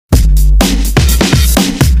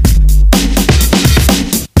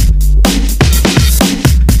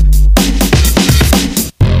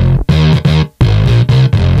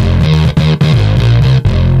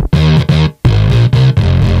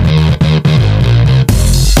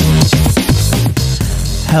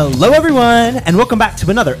Hello, everyone, and welcome back to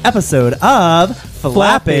another episode of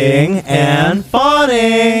Flapping and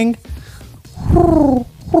Fawning.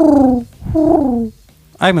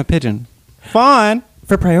 I'm a pigeon. Fawn.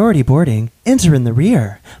 For priority boarding, enter in the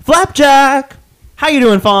rear. Flapjack! How you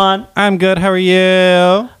doing, Fawn? I'm good. How are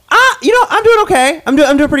you? I'm doing okay. I'm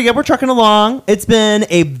doing pretty good. We're trucking along. It's been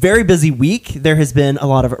a very busy week. There has been a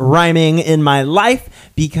lot of rhyming in my life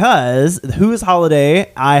because Who's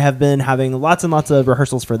Holiday, I have been having lots and lots of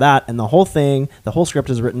rehearsals for that, and the whole script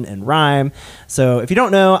is written in rhyme. So if you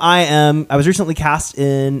don't know, I was recently cast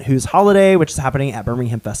in Who's Holiday, which is happening at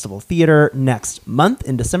Birmingham Festival Theater next month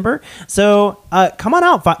in December. So come on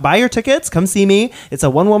out, buy your tickets, come see me. It's a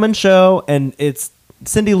one-woman show, and it's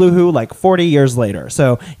Cindy Lou Who like 40 years later.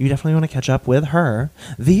 So you definitely want to catch up with her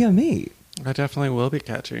via me. I definitely will be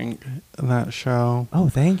catching that show. Oh,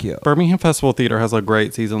 thank you. Birmingham Festival Theater has a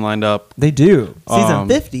great season lined up. They do. Season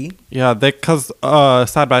 50. Yeah, because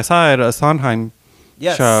Side by Side, a Sondheim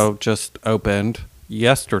show just opened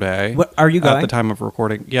yesterday. What are you going? At the time of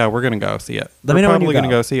recording. Yeah, we're going to go see it. Let me know when you We're probably going to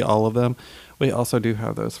go. go see all of them. We also do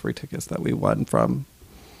have those free tickets that we won from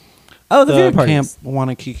the viewing parties. Camp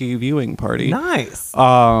Wanakiki viewing party. Nice.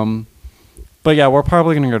 But yeah, we're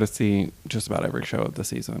probably going to go to see just about every show of the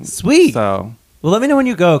season. Sweet. So, well, let me know when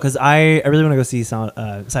you go, because I really want to go see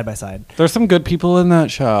Side by Side. there's some good people in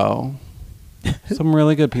that show. Some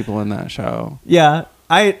really good people in that show. Yeah,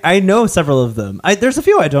 I know several of them. There's a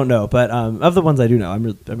few I don't know, but of the ones I do know, I'm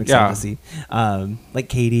excited to see. Like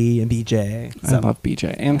Katie and BJ. I love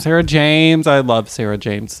BJ. And Sarah James. I love Sarah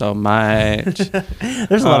James so much.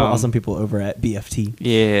 There's a lot of awesome people over at BFT.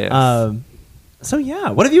 Yes. So yeah,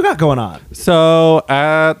 what have you got going on? So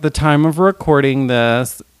at the time of recording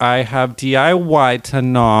this, I have DIY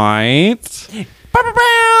tonight.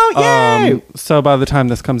 Yay! So by the time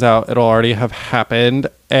this comes out, it'll already have happened.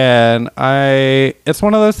 And it's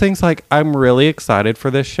one of those things, like, I'm really excited for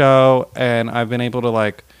this show, and I've been able to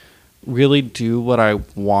like really do what I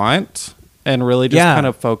want and really just kind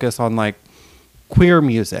of focus on like queer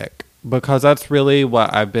music, because that's really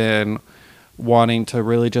what I've been wanting to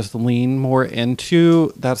really just lean more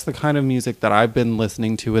into. That's the kind of music that I've been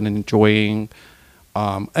listening to and enjoying.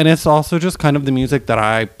 And it's also just kind of the music that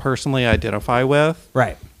I personally identify with.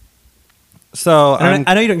 Right. So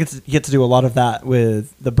I know you don't get to do a lot of that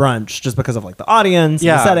with the brunch just because of like the audience and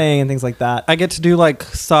the setting and things like that. I get to do like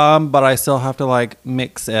some, but I still have to like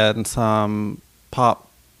mix in some pop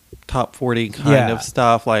top 40 kind of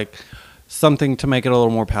stuff, like something to make it a little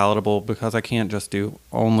more palatable, because I can't just do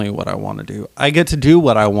only what I want to do. I get to do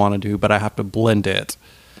what I want to do, but I have to blend it.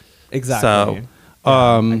 Exactly. So,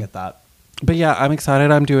 I get that. But yeah, I'm excited.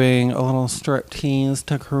 I'm doing a little striptease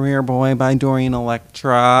to Career Boy by Doreen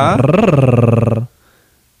Electra.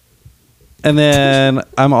 And then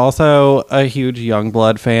I'm also a huge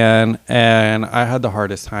Youngblood fan, and I had the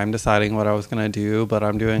hardest time deciding what I was going to do, but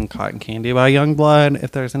I'm doing Cotton Candy by Youngblood.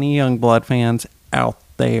 If there's any Youngblood fans out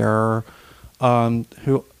there,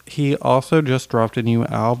 he also just dropped a new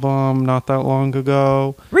album not that long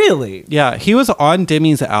ago. Really? Yeah, he was on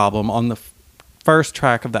Demi's album, on the first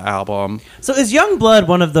track of the album. So is Youngblood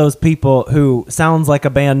one of those people who sounds like a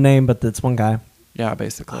band name, but it's one guy? Yeah,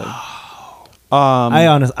 basically.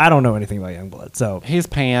 I don't know anything about Youngblood, so he's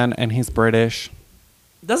Pan and he's British.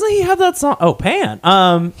 Doesn't he have that song? Oh, Pan.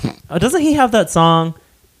 Doesn't he have that song?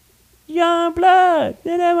 Youngblood,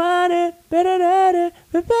 did I want it?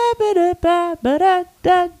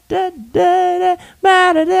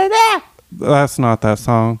 That's not that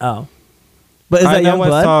song. Oh, but is that know what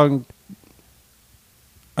Youngblood? Song?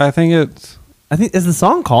 I think is the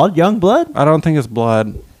song called Youngblood? I don't think it's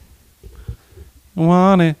Blood.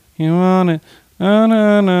 Want it? You want it? No,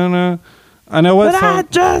 no, no, no. I know what song. I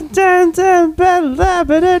just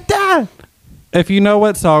If you know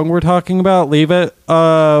what song we're talking about, leave it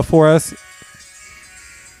for us.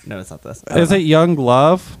 No, it's not this. Is it Young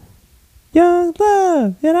Love? Young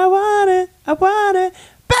love, and I want it.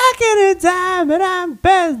 Back in the time, and I'm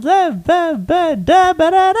best love.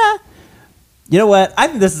 You know what? I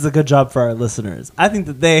think this is a good job for our listeners. I think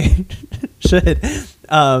that they should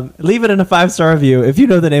leave it in a 5-star review if you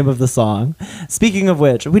know the name of the song. Speaking of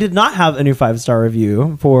which, we did not have a new 5-star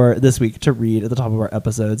review for this week to read at the top of our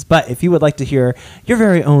episodes. But if you would like to hear your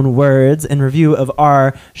very own words and review of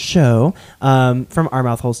our show, from our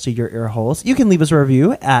mouth holes to your ear holes, you can leave us a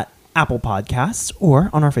review at Apple Podcasts or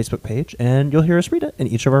on our Facebook page, and you'll hear us read it in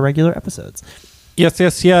each of our regular episodes.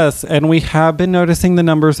 Yes. And we have been noticing the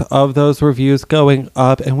numbers of those reviews going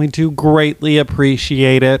up, and we do greatly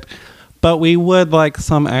appreciate it. But we would like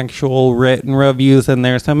some actual written reviews in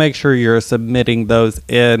there. So make sure you're submitting those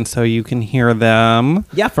in so you can hear them.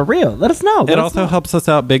 Yeah, for real. Let us know. It also helps us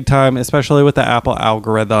out big time, especially with the Apple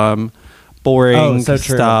algorithm. Boring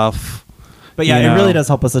stuff. But yeah, it really does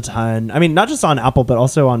help us a ton. I mean, not just on Apple, but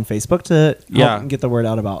also on Facebook to help get the word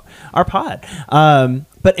out about our pod.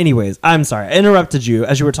 But anyways, I'm sorry. I interrupted you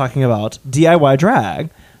as you were talking about DIY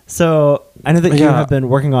drag. So I know that you have been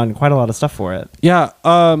working on quite a lot of stuff for it. Yeah.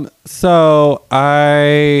 So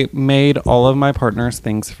I made all of my partners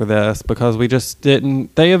things for this because we just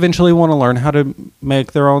didn't. They eventually want to learn how to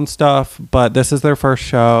make their own stuff, but this is their first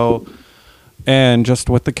show. And just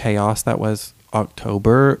with the chaos that was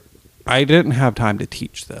October, I didn't have time to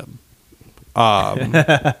teach them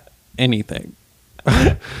anything.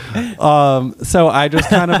 So I just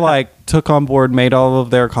kind of like took on board, made all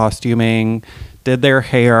of their costuming, did their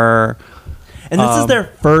hair. And this is their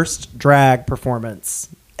first drag performance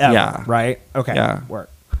ever, right? Okay. Yeah.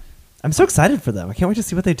 Work. I'm so excited for them. I can't wait to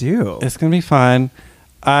see what they do. It's going to be fun.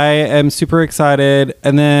 I am super excited.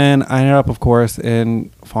 And then I ended up, of course, in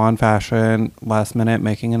fawn fashion, last minute,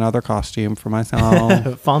 making another costume for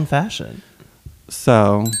myself. Fawn fashion.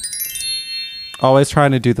 So, always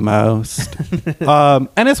trying to do the most.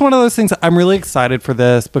 And it's one of those things, I'm really excited for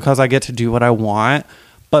this because I get to do what I want.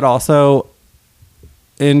 But also,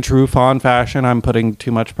 in true fawn fashion, I'm putting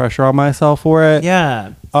too much pressure on myself for it.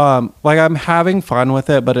 Yeah. Like, I'm having fun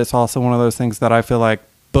with it, but it's also one of those things that I feel like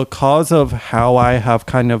because of how I have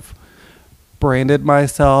kind of branded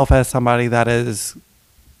myself as somebody that has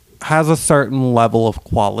a certain level of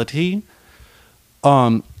quality,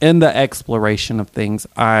 in the exploration of things,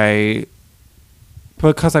 because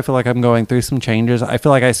I feel like I'm going through some changes, I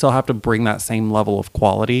feel like I still have to bring that same level of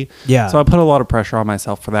quality. Yeah. So I put a lot of pressure on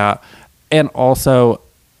myself for that. And also,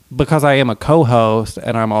 because I am a co-host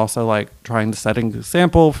and I'm also like trying to set an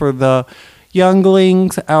example for the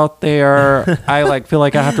younglings out there, I like feel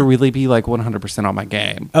like I have to really be like 100% on my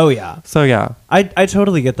game. Oh yeah. So yeah. I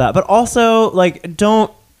totally get that. But also like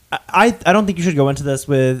I don't think you should go into this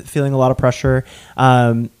with feeling a lot of pressure.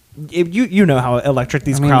 You know how electric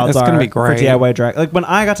these crowds are gonna be great. for DIY drag. Like when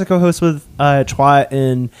I got to co-host with Twat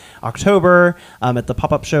in October at the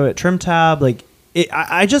pop-up show at Trim Tab, like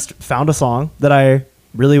I just found a song that I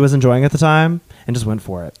really was enjoying at the time and just went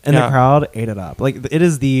for it. And the crowd ate it up. Like it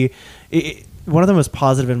is one of the most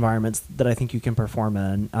positive environments that I think you can perform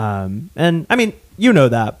in. And I mean, you know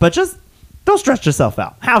that, but just don't stress yourself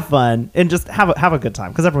out. Have fun and just have a good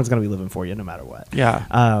time because everyone's going to be living for you no matter what. Yeah.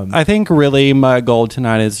 I think really my goal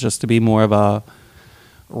tonight is just to be more of a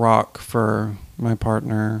rock for my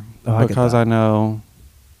partner because I know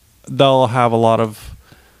they'll have a lot of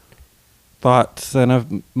thoughts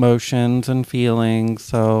and emotions and feelings.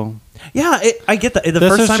 So yeah, I get that. The this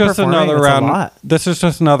first is time just another round. A lot. This is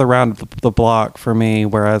just another round of the block for me.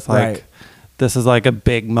 Whereas like this is like a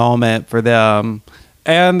big moment for them,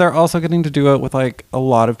 and they're also getting to do it with like a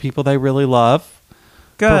lot of people they really love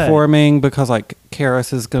performing because like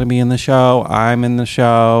Karis is going to be in the show. I'm in the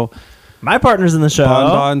show. My partner's in the show.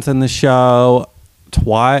 Bonbon's in the show.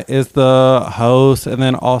 Twat is the host, and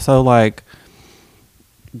then also like.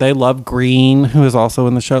 They love Green, who is also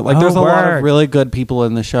in the show. Like, there's a lot of really good people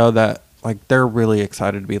in the show that, like, they're really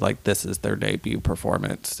excited to be like, this is their debut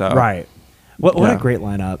performance. So right. What a great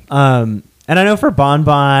lineup. And I know for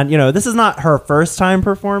Bonbon, you know, this is not her first time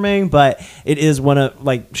performing, but it is one of,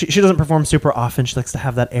 like, she doesn't perform super often. She likes to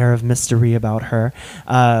have that air of mystery about her.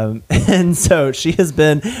 And so she has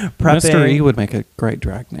been prepping. Mr. E would make a great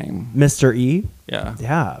drag name. Mr. E? Yeah.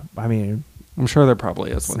 Yeah. I mean, I'm sure there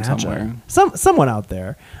probably is one somewhere. Someone out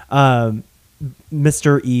there.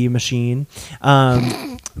 Mr. E Machine.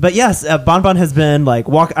 But yes, Bonbon has been like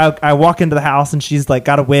I walk into the house and she's like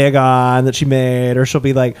got a wig on that she made, or she'll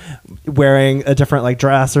be like wearing a different like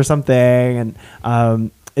dress or something.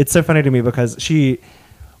 And it's so funny to me because she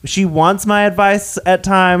wants my advice at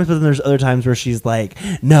times, but then there's other times where she's like,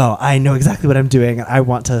 no, I know exactly what I'm doing and I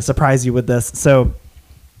want to surprise you with this. So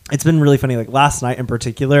it's been really funny. Like last night in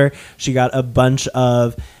particular, she got a bunch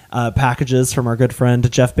of packages from our good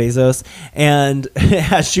friend Jeff Bezos, and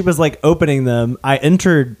as she was like opening them, I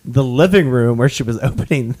entered the living room where she was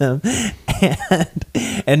opening them,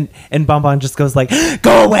 and Bonbon just goes like,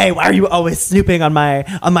 "Go away! Why are you always snooping on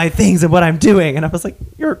my things and what I'm doing?" And I was like,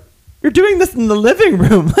 You're doing this in the living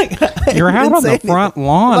room. Like you're out on the front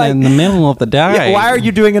lawn like, in the middle of the day. Yeah, why are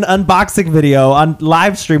you doing an unboxing video on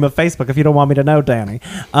live stream of Facebook if you don't want me to know, Danny?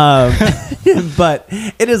 But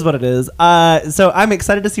it is what it is. So I'm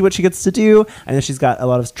excited to see what she gets to do. I know she's got a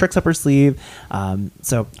lot of tricks up her sleeve.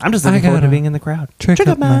 So I'm just looking forward to being in the crowd. Trick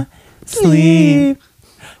up my sleeve.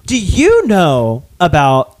 Do you know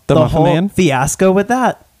about The Muffin whole Man? fiasco with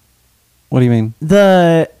that. What do you mean?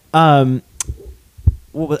 The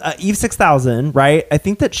Eve 6000, right? I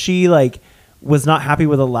think that she like was not happy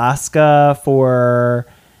with Alaska for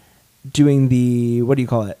doing the, what do you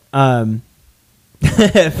call it?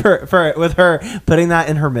 For with her putting that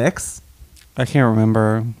in her mix. I can't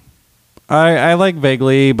remember. I like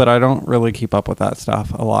vaguely, but I don't really keep up with that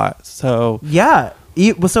stuff a lot. So Yeah.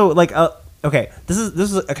 So like okay, this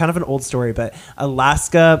is a kind of an old story, but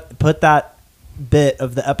Alaska put that bit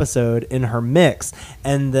of the episode in her mix,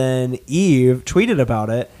 and then Eve tweeted about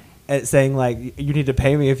it, saying like, you need to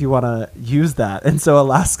pay me if you want to use that. And so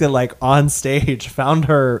Alaska, like on stage, found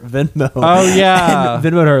her Venmo. Oh yeah, and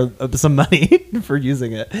Venmoed her some money for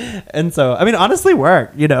using it. And so I mean, honestly,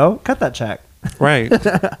 work. Cut that check. right.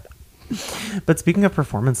 But speaking of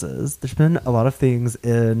performances, there's been a lot of things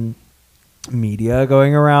in media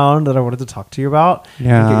going around that I wanted to talk to you about.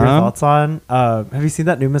 Yeah. And get your thoughts on. Have you seen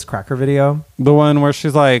that new Miss Cracker video? The one where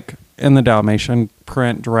she's like in the Dalmatian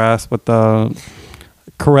print dress with the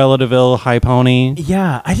Cruella de Vil high pony.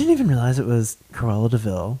 Yeah, I didn't even realize it was Cruella de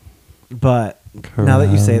Vil, but now that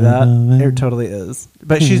you say that, it totally is.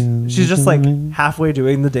 But she's just like halfway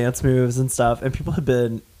doing the dance moves and stuff, and people have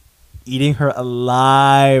been eating her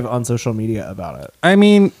alive on social media about it. I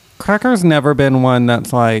mean, Cracker's never been one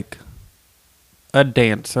that's like a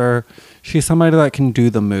dancer. She's somebody that can do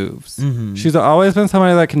the moves. Mm-hmm. She's always been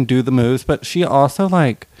somebody that can do the moves, but she also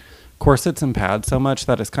like corsets and pads so much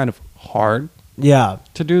that it's kind of hard to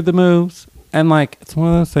do the moves. And like, it's one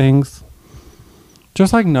of those things,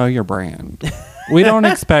 just like know your brand. We don't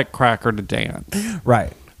expect Cracker to dance.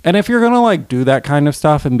 Right. And if you're going to like do that kind of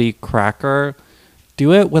stuff and be Cracker,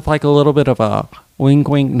 do it with like a little bit of a wink,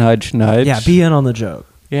 wink, nudge, nudge. Yeah, be in on the joke.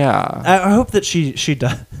 Yeah. I hope that she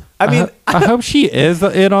does. I mean, I hope she is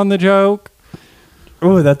in on the joke.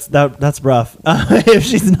 Oh, that's rough. If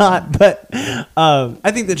she's not, but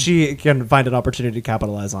I think that she can find an opportunity to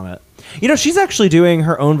capitalize on it. She's actually doing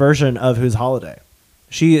her own version of Whose Holiday.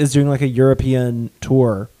 She is doing like a European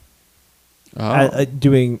tour.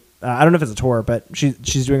 Doing I don't know if it's a tour, but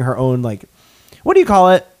she's doing her own like, what do you call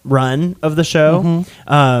it, run of the show.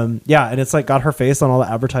 Mm-hmm. Yeah, and it's like got her face on all the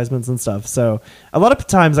advertisements and stuff. So a lot of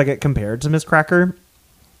times I get compared to Miss Cracker,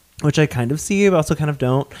 which I kind of see, but also kind of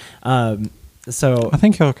don't. So I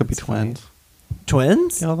think y'all could be twins. Funny.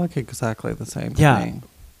 Twins? Y'all look exactly the same. Yeah. Thing.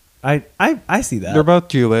 I see that. They're both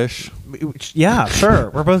Jewish. Yeah,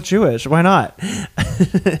 sure. We're both Jewish. Why not?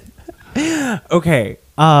 Okay.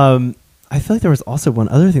 I feel like there was also one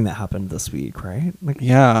other thing that happened this week, right? Like,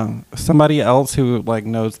 yeah, somebody else who like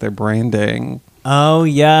knows their branding. Oh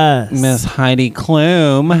yes, Miss Heidi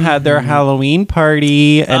Klum had their Halloween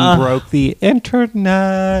party and broke the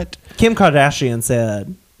internet. Kim Kardashian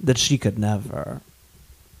said that she could never,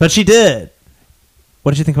 but she did.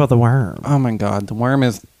 What did you think about the worm? Oh my god, the worm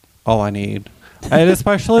is all I need, and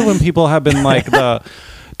especially when people have been like the.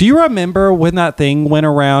 Do you remember when that thing went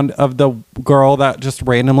around of the girl that just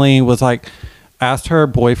randomly was like, asked her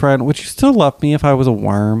boyfriend, would you still love me if I was a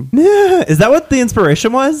worm? Is that what the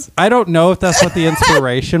inspiration was? I don't know if that's what the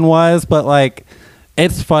inspiration was, but like,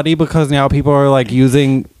 it's funny because now people are like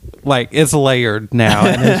using, like, it's layered now.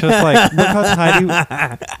 And it's just like, because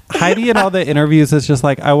Heidi in all the interviews is just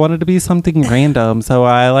like, I wanted to be something random. So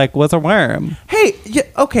I like was a worm. Hey, yeah,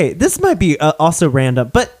 okay, this might be also random,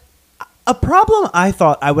 but a problem I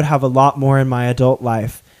thought I would have a lot more in my adult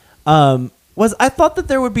life was I thought that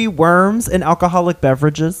there would be worms in alcoholic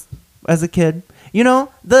beverages as a kid.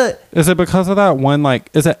 Is it because of that one,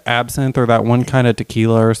 like, is it absinthe or that one kind of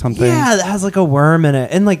tequila or something? Yeah, that has like a worm in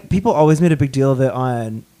it. And like people always made a big deal of it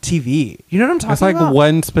on TV. You know what I'm talking about? It's like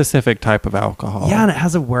one specific type of alcohol. Yeah, and it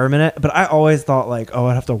has a worm in it. But I always thought like, oh,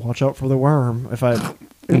 I'd have to watch out for the worm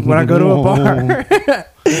when I go to a bar.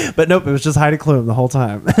 But nope, it was just Heidi Klum the whole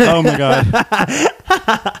time. Oh my god.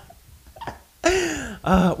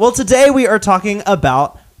 Well, today we are talking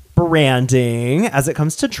about branding as it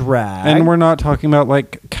comes to drag. And we're not talking about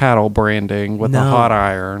like cattle branding with a hot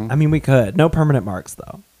iron. I mean, we could. No permanent marks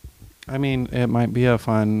though. I mean, it might be a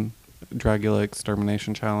fun Dragula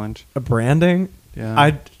extermination challenge. A branding?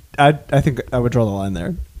 Yeah. I think I would draw the line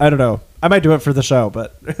there. I don't know. I might do it for the show,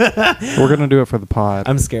 but we're gonna do it for the pod.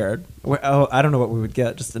 I'm scared. I don't know what we would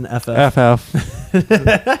get. Just an FF.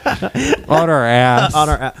 On our ass. On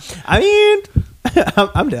our ass. I mean,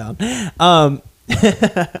 I'm down.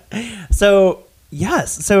 So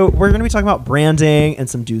yes. So we're going to be talking about branding and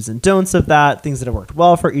some do's and don'ts of that. Things that have worked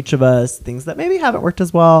well for each of us. Things that maybe haven't worked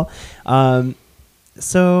as well.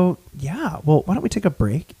 So yeah. Well, why don't we take a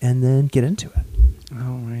break and then get into it?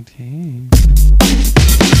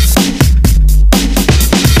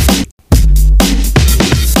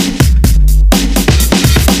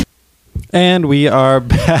 And we are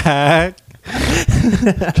back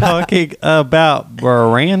talking about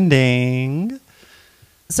branding.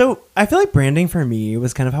 So I feel like branding for me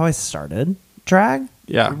was kind of how I started drag.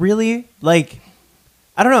 Yeah. Really? Like,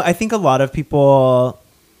 I don't know. I think a lot of people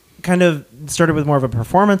kind of started with more of a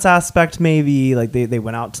performance aspect, maybe. Like they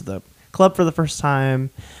went out to the club for the first time.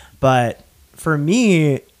 But for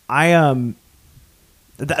me, that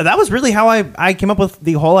was really how I came up with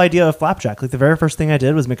the whole idea of Flapjack. Like the very first thing I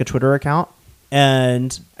did was make a Twitter account,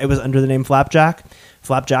 and it was under the name Flapjack,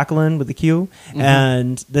 Flapjacqueline with a Q. Mm-hmm.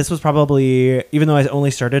 And this was probably, even though I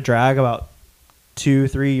only started drag about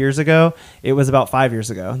 2-3 years ago, it was about 5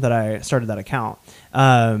 years ago that I started that account.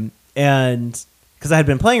 And because I had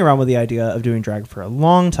been playing around with the idea of doing drag for a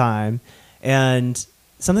long time, and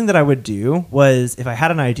something that I would do was if I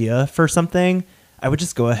had an idea for something, I would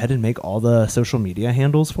just go ahead and make all the social media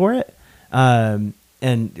handles for it, and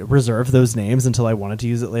reserve those names until I wanted to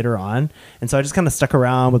use it later on. And so I just kind of stuck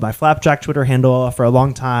around with my Flapjack Twitter handle for a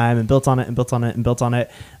long time and built on it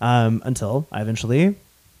until I eventually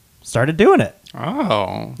started doing it.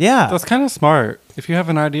 Oh. Yeah. That's kind of smart. If you have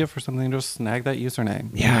an idea for something, just snag that username.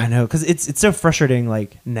 Yeah, I know. Because it's so frustrating.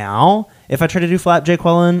 Like now, if I try to do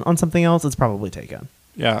Flapjacqueline on something else, it's probably taken.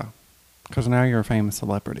 Yeah. Because now you're a famous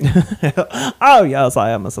celebrity. Oh, yes,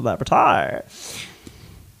 I am a celebrity.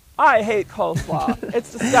 I hate coleslaw.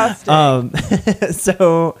 It's disgusting.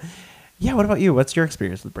 So, yeah, what about you? What's your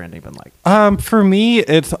experience with branding been like? For me,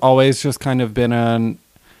 it's always just kind of been an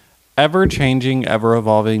ever-changing,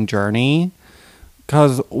 ever-evolving journey.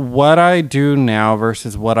 Because what I do now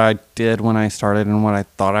versus what I did when I started and what I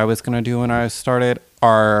thought I was going to do when I started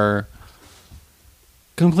are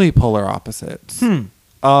complete polar opposites.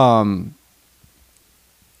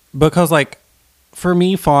 Because, like, for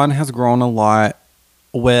me, Fawn has grown a lot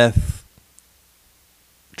with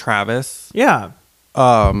Travis. Yeah.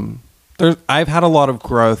 I've had a lot of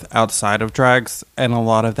growth outside of drags, and a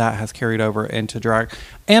lot of that has carried over into drag,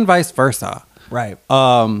 and vice versa. Right.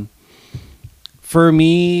 For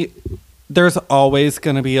me, there's always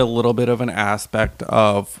going to be a little bit of an aspect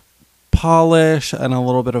of polish and a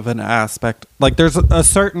little bit of an aspect, like there's a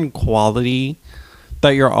certain quality that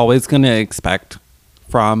you're always going to expect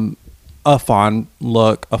from a Fawn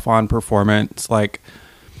look, a Fawn performance. Like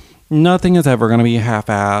nothing is ever going to be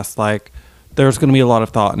half-assed. Like there's going to be a lot of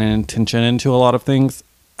thought and intention into a lot of things.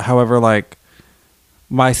 However, like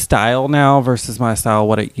my style now versus my style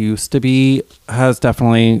what it used to be has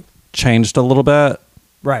definitely changed a little bit.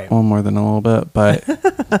 Right. Well, more than a little bit, but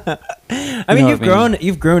I mean,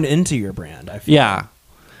 you've grown into your brand, I feel. Yeah.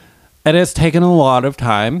 And it's taken a lot of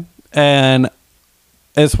time, and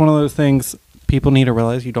it's one of those things people need to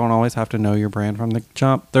realize you don't always have to know your brand from the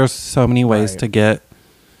jump. There's so many ways to get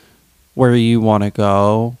where you want to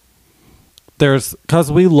go.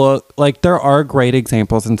 Because we look like there are great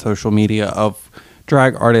examples in social media of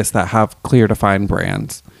drag artists that have clear defined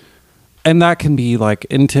brands. And that can be like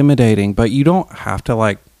intimidating, but you don't have to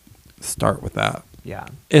like start with that. Yeah.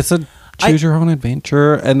 It's a choose your own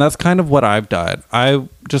adventure. And that's kind of what I've done. I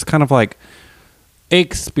just kind of like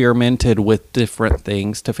experimented with different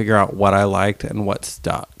things to figure out what I liked and what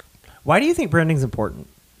stuck. Why do you think branding is important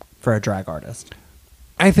for a drag artist?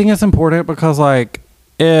 I think it's important because like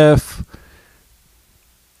if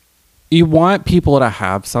you want people to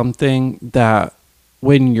have something that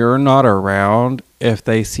when you're not around, if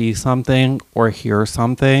they see something or hear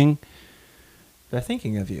something, they're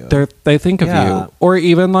thinking of you. They think of you. Or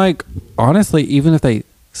even like, honestly, even if they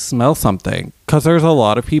smell something, because there's a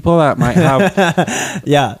lot of people that might have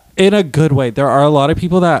yeah, in a good way, there are a lot of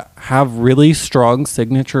people that have really strong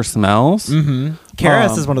signature smells.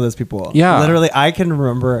 Karis is one of those people. Yeah, literally, I can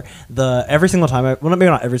remember every single time. Well, maybe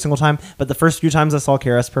not every single time, but the first few times I saw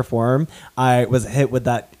Karis perform, I was hit with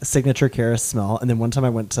that signature Karis smell. And then one time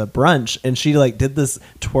I went to brunch, and she like did this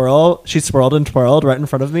twirl. She swirled and twirled right in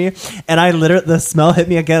front of me, and I literally the smell hit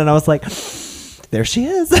me again, and I was like, "There she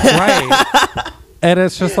is!" Right. And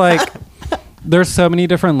it's just like there's so many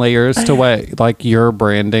different layers to what like your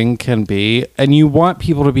branding can be, and you want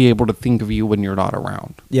people to be able to think of you when you're not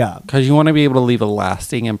around. Yeah, because you want to be able to leave a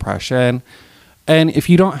lasting impression. And if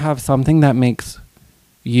you don't have something that makes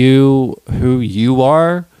you who you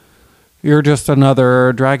are, you're just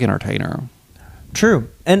another drag entertainer. True.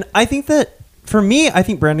 And I think that for me, I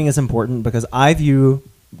think branding is important because I view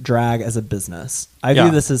drag as a business. I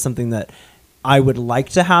view this as something that I would like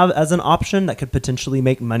to have as an option that could potentially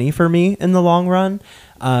make money for me in the long run.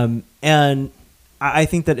 And I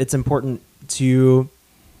think that it's important to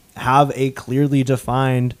have a clearly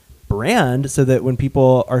defined brand so that when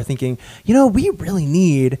people are thinking, you know, we really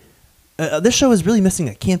need this show is really missing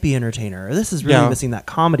a campy entertainer, or this is really missing that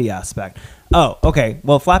comedy aspect. Oh, okay.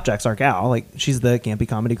 Well, Flapjack's our gal. Like, she's the campy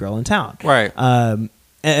comedy girl in town. Right.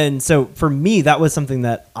 And so for me, that was something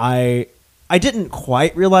that I didn't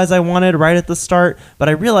quite realize I wanted right at the start, but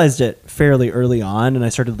I realized it fairly early on, and I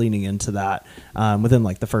started leaning into that within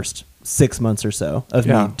like the first 6 months or so of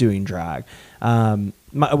me doing drag.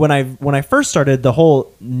 When I first started, the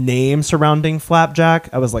whole name surrounding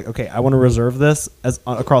Flapjack, I was like, okay, I want to reserve this as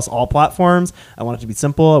across all platforms. I want it to be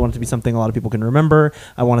simple. I want it to be something a lot of people can remember.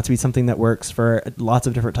 I want it to be something that works for lots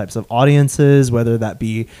of different types of audiences, whether that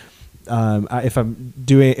be if I'm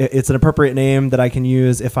doing, it's an appropriate name that I can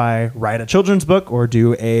use if I write a children's book or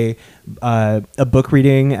do a book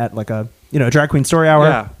reading at like a drag queen story hour.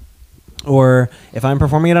 Yeah. Or if I'm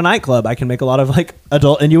performing at a nightclub, I can make a lot of like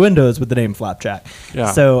adult innuendos with the name Flapjack.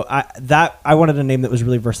 Yeah. So I wanted a name that was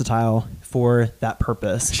really versatile for that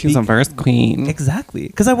purpose. She's a verse queen. Exactly.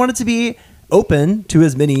 Because I wanted to be open to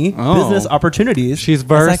as many business opportunities. She's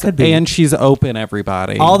verse and she's open,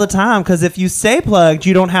 everybody. All the time. Because if you say plugged,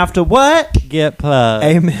 you don't have to what? Get plugged.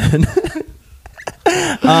 Amen.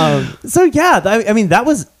 So yeah, I mean, that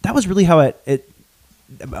was really how that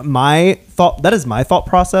is my thought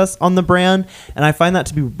process on the brand, and I find that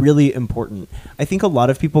to be really important. I think a lot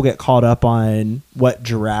of people get caught up on what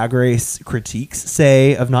Drag Race critiques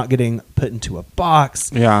say of not getting put into a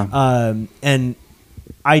box. Yeah. And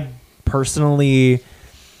I personally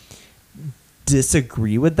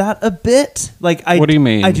disagree with that a bit. Like, what do you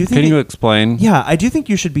mean? Can you explain? Yeah, I do think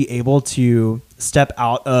you should be able to step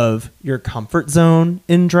out of your comfort zone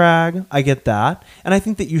in drag. I get that. And I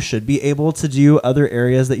think that you should be able to do other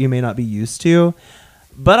areas that you may not be used to.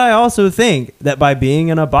 But I also think that by being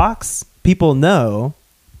in a box, people know,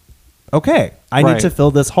 okay, I need to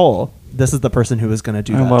fill this hole. This is the person who is going to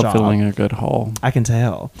do that job. I love filling a good hole. I can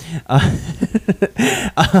tell.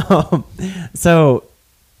 So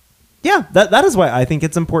yeah, that is why I think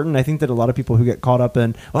it's important. I think that a lot of people who get caught up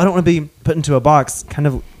in, well, I don't want to be put into a box, kind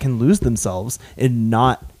of can lose themselves in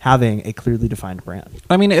not having a clearly defined brand.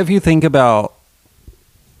 I mean, if you think about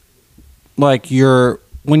like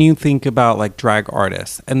when you think about like drag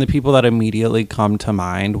artists, and the people that immediately come to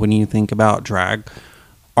mind when you think about drag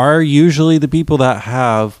are usually the people that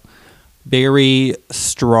have very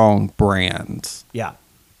strong brands. Yeah.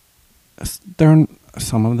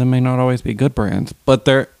 Some of them may not always be good brands, but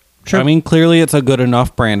they're, True. I mean, clearly it's a good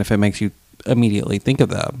enough brand if it makes you immediately think of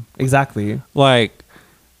them. Exactly. Like,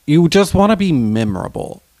 you just want to be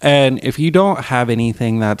memorable. And if you don't have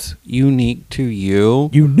anything that's unique to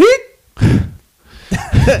you... Unique? I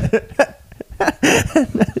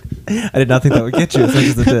did not think that would get you as much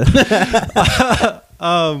as it did.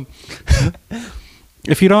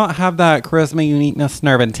 If you don't have that charisma, uniqueness,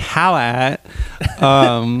 nerve, and talent...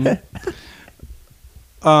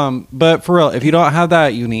 but for real, if you don't have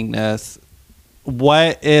that uniqueness,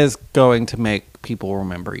 what is going to make people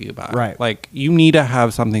remember you by? Right. Like, you need to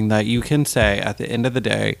have something that you can say at the end of the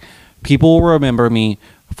day, people will remember me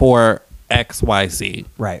for XYZ.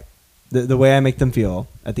 Right. The way I make them feel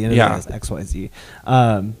at the end of the day is XYZ.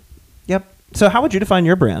 Yep. So how would you define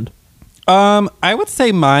your brand? I would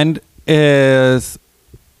say mine is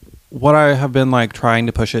what I have been like trying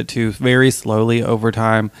to push it to very slowly over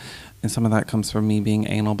time. And some of that comes from me being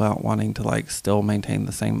anal about wanting to like still maintain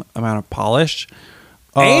the same amount of polish.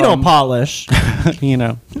 Anal polish? You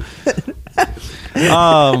know.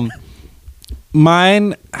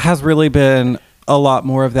 Mine has really been a lot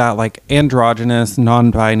more of that like androgynous,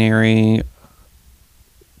 non-binary,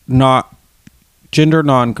 not gender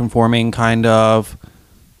non-conforming kind of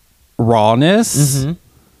rawness. Mm-hmm.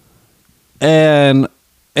 And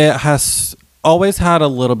it has always had a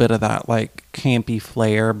little bit of that like campy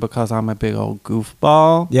flair because I'm a big old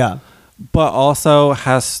goofball. Yeah. But also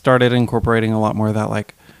has started incorporating a lot more of that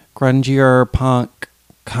like grungier punk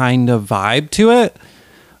kind of vibe to it.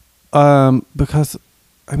 Because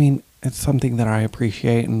I mean, it's something that I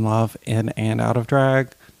appreciate and love in and out of drag.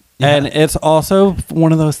 Yeah. And it's also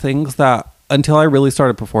one of those things that until I really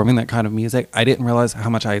started performing that kind of music, I didn't realize how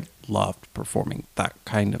much I loved performing that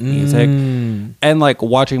kind of music. And like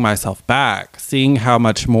watching myself back, seeing how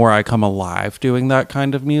much more I come alive doing that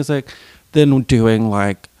kind of music than doing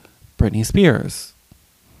like Britney Spears.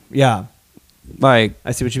 Yeah. Like,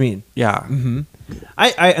 I see what you mean. Yeah. Mm-hmm.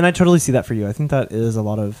 I totally see that for you. I think that is a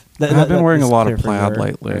lot of... I've been wearing a lot of plaid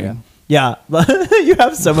lately. Yeah. You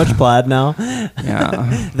have so much plaid now.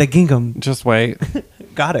 Yeah. The gingham. Just wait.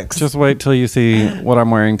 Goddix. Just wait till you see what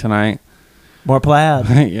I'm wearing tonight. More plaid.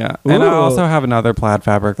 Yeah. Ooh. And I also have another plaid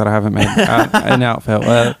fabric that I haven't made an outfit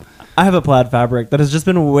with. I have a plaid fabric that has just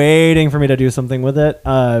been waiting for me to do something with it.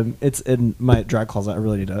 It's in my drag closet. I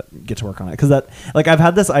really need to get to work on it because I've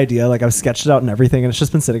had this idea, like I've sketched it out and everything, and it's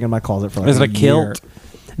just been sitting in my closet for like Is it a year. kilt?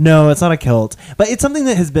 No, it's not a kilt, but it's something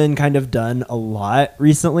that has been kind of done a lot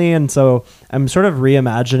recently, and so I'm sort of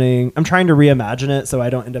reimagining. I'm trying to reimagine it so I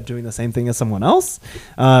don't end up doing the same thing as someone else.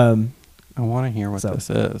 I want to hear what this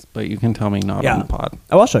is, but you can tell me not on the pod.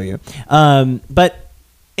 Oh, I'll show you. But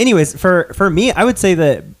anyways, for me, I would say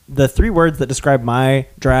that the 3 words that describe my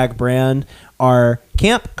drag brand are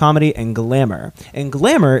camp, comedy, and glamour. And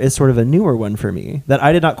glamour is sort of a newer one for me that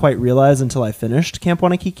I did not quite realize until I finished Camp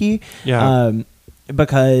Wanakiki. Yeah.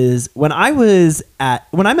 Because when I'm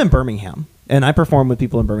in Birmingham and I perform with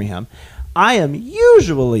people in Birmingham, I am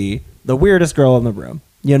usually the weirdest girl in the room.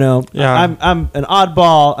 You know, yeah. I'm an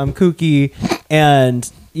oddball. I'm kooky, and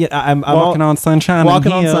I'm walking on sunshine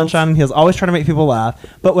and heels, always trying to make people laugh.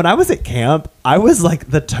 But when I was at camp, I was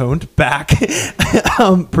like the toned back,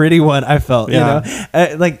 pretty one. I felt,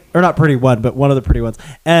 or not pretty one, but one of the pretty ones,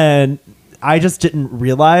 and I just didn't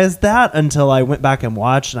realize that until I went back and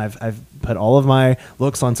watched, and I've put all of my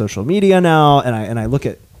looks on social media now, and I look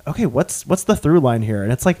at, okay, what's the through line here,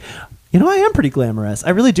 and it's like, I am pretty glamorous. I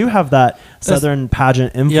really do have that Southern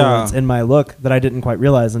pageant influence in my look that I didn't quite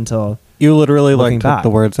realize until you literally took the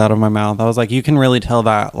words out of my mouth. I was like, you can really tell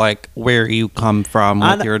that like where you come from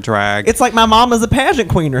with your drag. It's like my mom is a pageant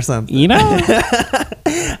queen or something.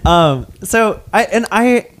 So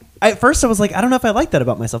I at first I was like, I don't know if I like that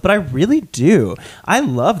about myself, but I really do. I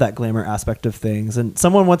love that glamour aspect of things. And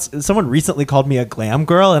someone recently called me a glam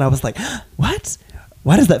girl, and I was like, what?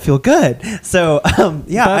 Why does that feel good? So,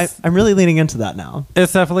 I'm really leaning into that now.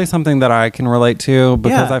 It's definitely something that I can relate to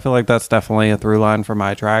because I feel like that's definitely a through line for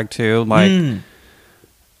my drag too. Like,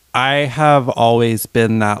 I have always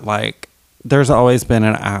been that, like, there's always been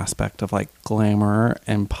an aspect of like glamour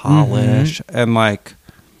and polish and like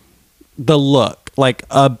the look. Like,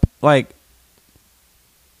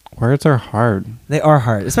 words are hard. They are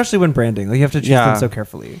hard, especially when branding. Like, you have to choose them so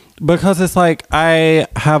carefully. Because it's like, I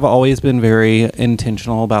have always been very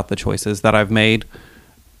intentional about the choices that I've made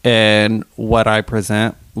and what I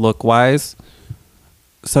present look-wise.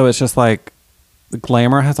 So it's just like,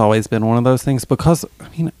 glamour has always been one of those things because, I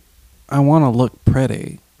mean, I want to look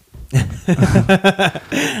pretty.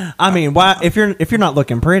 I mean, why? If you're not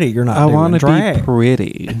looking pretty, you're not. I want to be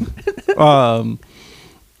pretty.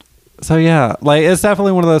 So yeah, like it's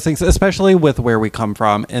definitely one of those things, especially with where we come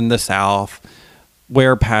from in the South,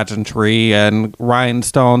 where pageantry and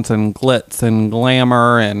rhinestones and glitz and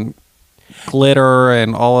glamour and glitter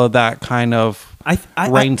and all of that kind of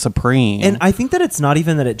reigns supreme. And I think that it's not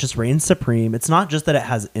even that it just reigns supreme. It's not just that it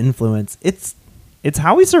has influence. It's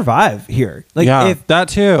how we survive here. Like, that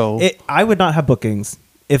too. I would not have bookings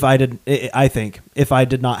if I did. I think if I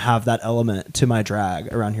did not have that element to my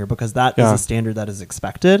drag around here, because that is a standard that is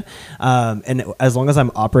expected. And as long as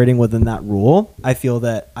I'm operating within that rule, I feel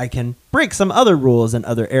that I can break some other rules in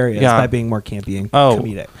other areas by being more campy and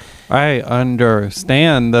comedic. I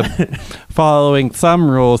understand the following some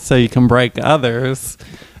rules so you can break others,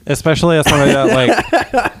 especially as somebody that like.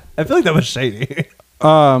 I feel like that was shady.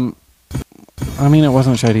 I mean, it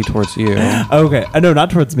wasn't shady towards you. Okay. I know,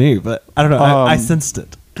 not towards me, but I don't know. I sensed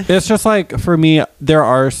it. It's just like, for me, there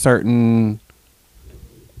are certain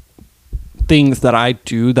things that I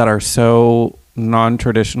do that are so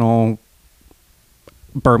non-traditional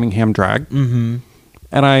Birmingham drag. Mm-hmm.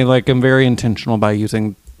 And I am very intentional by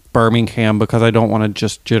using Birmingham because I don't want to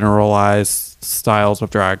just generalize styles of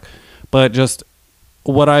drag. But just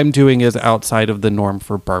what I'm doing is outside of the norm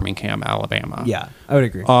for Birmingham, Alabama. Yeah, I would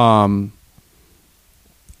agree.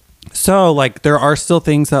 So, there are still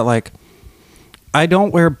things that, I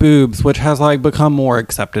don't wear boobs, which has, become more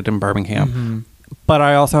accepted in Birmingham. Mm-hmm. But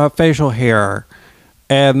I also have facial hair.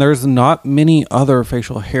 And there's not many other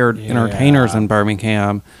facial hair entertainers in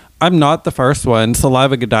Birmingham. I'm not the first one.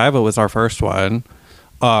 Saliva Godiva was our first one,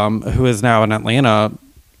 who is now an Atlanta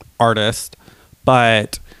artist.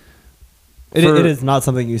 But... It is not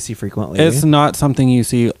something you see frequently. It's not something you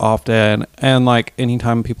see often. And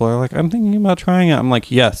anytime people are I'm thinking about trying it, I'm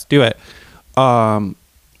like, yes, do it.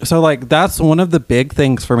 So that's one of the big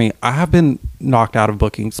things for me. I have been knocked out of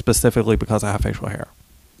booking specifically because I have facial hair.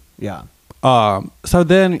 Yeah. So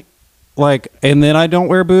then and then I don't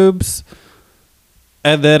wear boobs.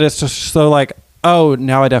 And then it's just so oh,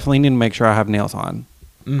 now I definitely need to make sure I have nails on.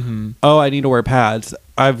 Mm-hmm. Oh, I need to wear pads.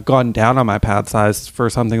 I've gone down on my pad size for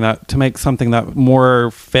to make something that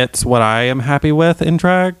more fits what I am happy with in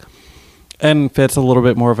drag, and fits a little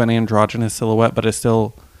bit more of an androgynous silhouette, but is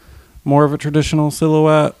still more of a traditional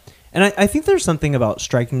silhouette. And I think there's something about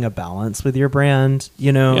striking a balance with your brand,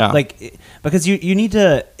 you know, like, because you need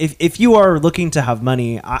to, if you are looking to have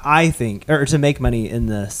money, I think, or to make money in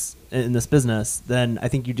this business, then I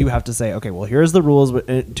think you do have to say, okay, well, here's the rules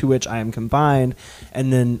to which I am confined.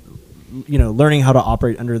 And then, you know, learning how to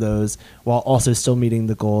operate under those while also still meeting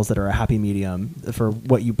the goals that are a happy medium for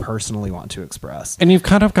what you personally want to express. And you've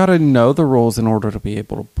kind of got to know the rules in order to be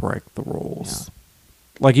able to break the rules. Yeah.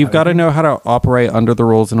 Like, you've got to know how to operate under the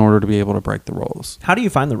rules in order to be able to break the rules. How do you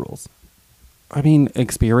find the rules? I mean,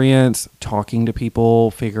 experience, talking to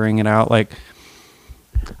people, figuring it out. Like,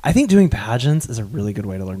 I think doing pageants is a really good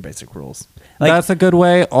way to learn basic rules. Like, that's a good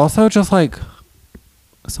way. Also, just like,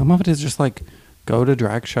 some of it is just like, go to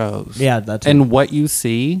drag shows. Yeah, that's and what you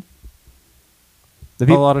see a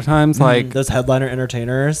lot of times, like those headliner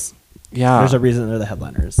entertainers. Yeah, there's a reason they're the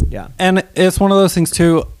headliners. Yeah, and it's one of those things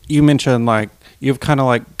too. You mentioned like you've kind of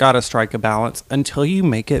like got to strike a balance until you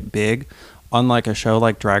make it big on like a show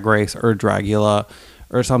like Drag Race or Dragula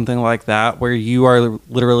or something like that, where you are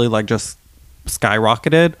literally like just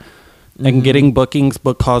skyrocketed. And getting bookings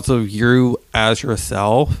because of you as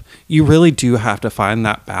yourself, you really do have to find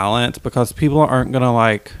that balance, because people aren't going to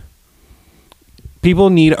like...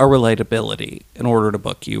 People need a relatability in order to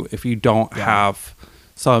book you if you don't have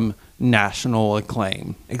some national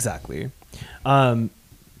acclaim. Exactly.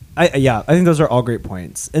 I think those are all great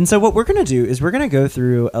points. And so what we're going to do is we're going to go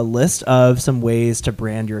through a list of some ways to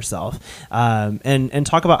brand yourself, and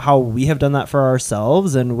talk about how we have done that for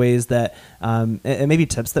ourselves, and ways that, and maybe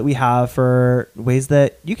tips that we have for ways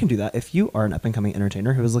that you can do that if you are an up-and-coming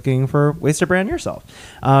entertainer who is looking for ways to brand yourself.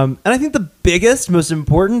 And I think the biggest, most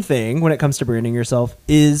important thing when it comes to branding yourself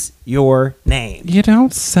is your name. You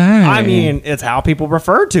don't say. I mean, it's how people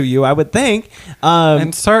refer to you, I would think.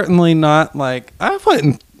 And certainly not like, I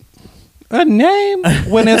wouldn't... A name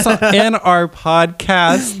when it's in our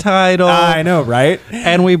podcast title. I know, right?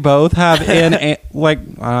 And we both have inanimate,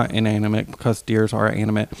 because deers are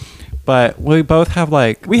animate, but we both have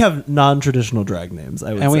like... We have non-traditional drag names,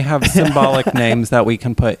 I would say. And we have symbolic names that we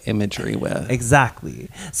can put imagery with. Exactly.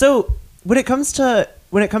 So when it comes to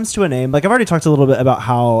a name, like I've already talked a little bit about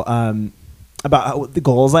how the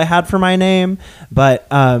goals I had for my name, but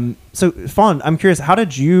so Fawn, I'm curious, how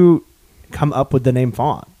did you come up with the name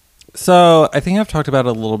Fawn? So I think I've talked about it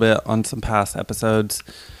a little bit on some past episodes.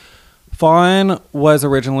 Fawn was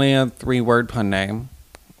originally a 3-word pun name.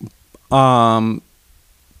 That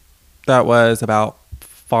was about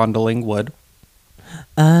fondling wood.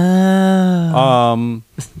 Oh.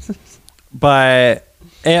 But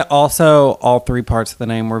it also, all 3 parts of the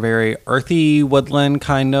name were very earthy, woodland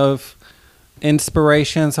kind of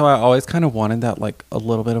inspiration. So I always kind of wanted that, like, a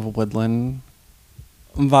little bit of a woodland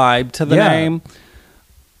vibe to the name.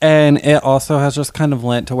 And it also has just kind of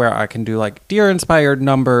lent to where I can do like deer-inspired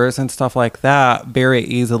numbers and stuff like that very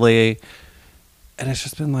easily. And it's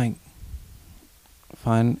just been like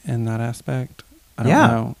fun in that aspect. I don't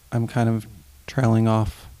know. I'm kind of trailing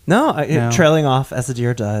off. No, trailing off as a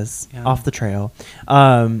deer does, off the trail.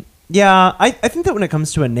 I think that when it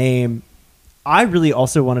comes to a name, I really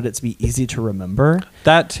also wanted it to be easy to remember.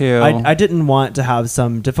 That too. I didn't want to have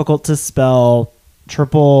some difficult to spell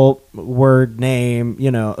triple word name,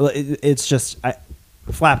 you know. It's just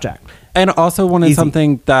Flapjack. And also wanted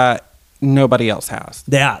something that nobody else has.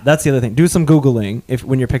 Yeah, that's the other thing. Do some Googling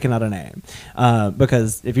when you're picking out a name,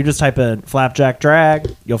 because if you just type in Flapjack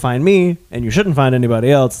Drag, you'll find me, and you shouldn't find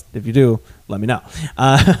anybody else. If you do, let me know.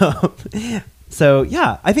 So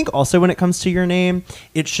yeah, I think also when it comes to your name,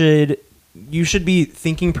 you should be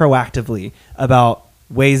thinking proactively about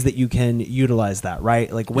ways that you can utilize that,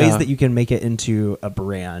 right? Like ways that you can make it into a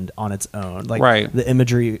brand on its own, like the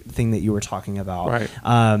imagery thing that you were talking about.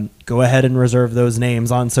 Right. Go ahead and reserve those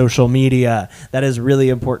names on social media. That is really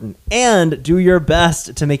important. And do your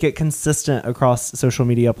best to make it consistent across social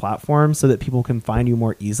media platforms so that people can find you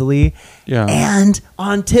more easily. Yeah. And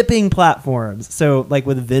on tipping platforms. So like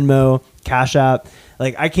with Venmo, Cash App,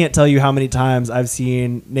 like I can't tell you how many times I've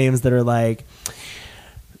seen names that are like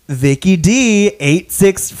Vicky D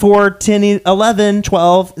 864 10 11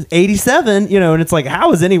 12 87, you know, and it's like,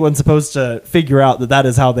 how is anyone supposed to figure out that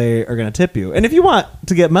is how they are going to tip you? And if you want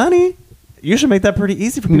to get money, you should make that pretty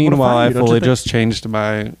easy for people. Meanwhile, to find you, I fully just changed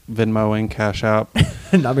my Venmo and Cash App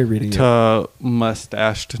not be reading to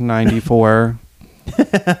mustached 94.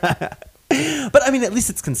 But I mean, at least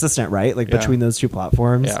it's consistent, right? Like between those two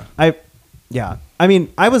platforms. Yeah. I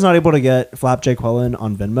mean, I was not able to get Flap J Quellen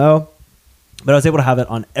on Venmo, but I was able to have it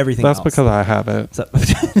on everything else. That's because I have it. So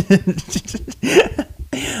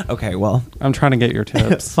okay, well. I'm trying to get your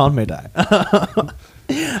tips. Fawn may die.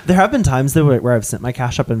 There have been times though where I've sent my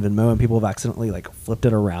Cash App and Venmo and people have accidentally like flipped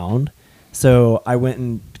it around. So I went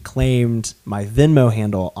and claimed my Venmo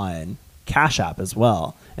handle on Cash App as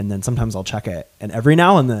well, and then sometimes I'll check it, and every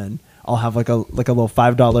now and then I'll have like a little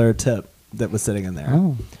 $5 tip that was sitting in there.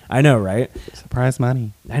 Oh, I know, right? surprise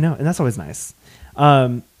money. I know, and that's always nice.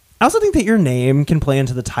 I also think that your name can play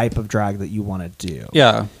into the type of drag that you want to do.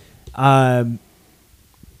 Yeah.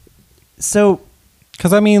 So,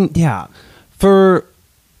 Because I mean, yeah. for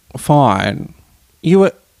Fawn, you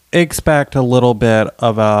would expect a little bit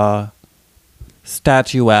of a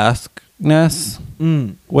statuesqueness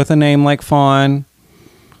with a name like Fawn.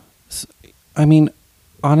 I mean,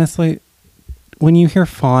 honestly, when you hear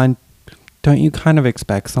Fawn, don't you kind of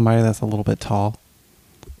expect somebody that's a little bit tall?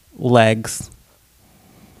 Legs.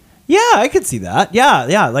 Yeah, I could see that.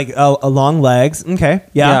 Yeah, like a long legs. Okay,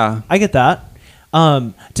 yeah, I get that.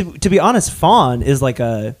 To be honest, Fawn is like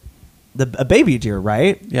a baby deer,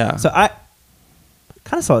 right? Yeah. So I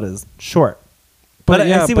kind of saw it as short, But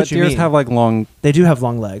I see what you deers mean. have like long. They do have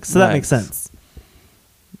long legs, so that makes legs. sense.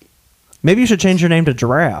 Maybe you should change your name to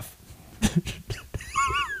Giraffe.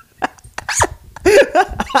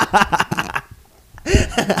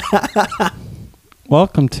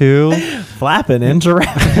 Welcome to Flappin' and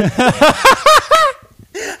Giraffe.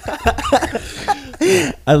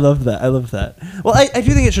 I love that. Well, I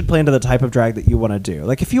do think it should play into the type of drag that you want to do.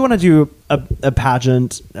 Like, if you want to do a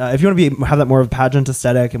pageant, if you want to have that more of a pageant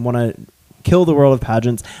aesthetic and want to kill the world of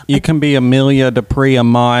pageants, you can be Amelia Dupree,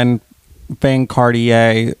 Amon, Van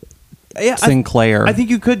Cartier, Sinclair. I think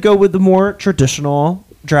you could go with the more traditional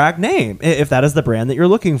drag name if that is the brand that you're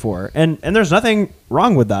looking for, and there's nothing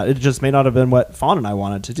wrong with that. It just may not have been what Fawn and I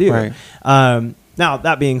wanted to do. Right. Now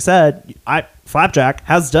that being said, Flapjack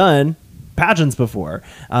has done pageants before,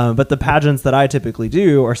 but the pageants that I typically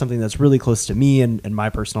do are something that's really close to me and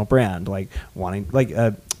my personal brand, like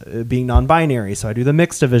being non-binary, so I do the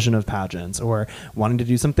mixed division of pageants, or wanting to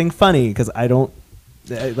do something funny because I don't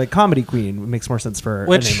like comedy queen makes more sense for a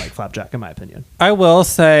name like Flapjack, in my opinion. I will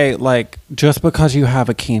say, like, just because you have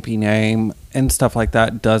a campy name and stuff like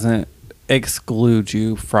that doesn't exclude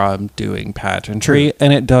you from doing pageantry. True.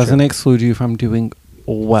 And it doesn't exclude you from doing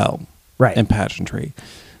well in pageantry.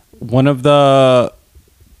 Somebody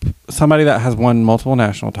that has won multiple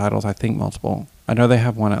national titles, I think multiple, I know they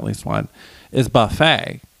have won at least one, is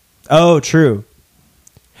Buffet. Oh, true.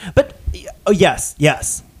 But yes.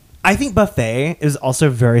 I think Buffet is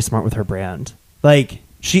also very smart with her brand. Like,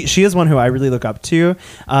 she is one who I really look up to,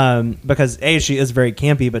 because she is very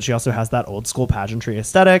campy, but she also has that old school pageantry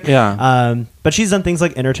aesthetic. Yeah. But she's done things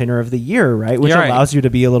like Entertainer of the Year, right? Which allows you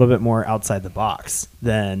to be a little bit more outside the box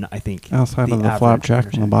than I think outside of the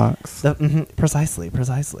flapjack in the box. Precisely.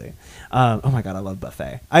 Oh my God, I love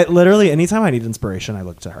Buffet. I literally, anytime I need inspiration, I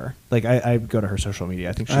look to her. Like, I go to her social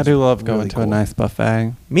media. I think I do love going to a nice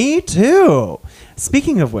buffet. Me too.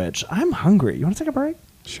 Speaking of which, I'm hungry. You want to take a break?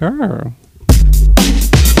 Sure.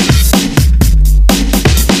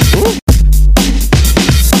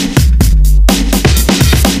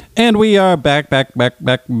 And we are back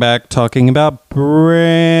talking about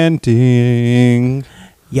branding.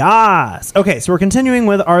 Yes. Okay, so we're continuing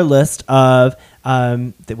with our list of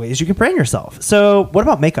the ways you can brand yourself. So what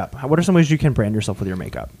about makeup? What are some ways you can brand yourself with your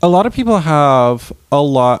makeup? A lot of people have a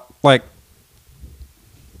lot, like...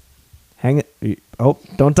 Hang it. Oh,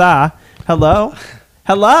 don't die. Hello?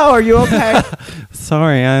 Hello, are you okay?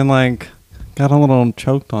 Sorry, I got a little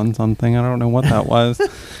choked on something. I don't know what that was.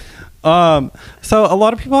 So a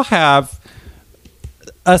lot of people have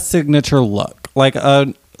a signature look, like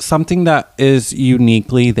something that is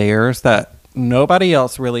uniquely theirs that nobody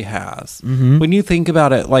else really has. Mm-hmm. When you think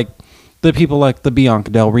about it, like the people like the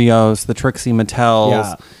Bianca Del Rios, the Trixie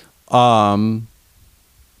Mattels,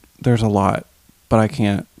 there's a lot, but I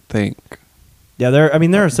can't think. Yeah, there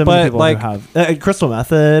are so many people who have Crystal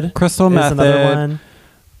Method. Is another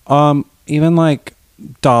one. Even like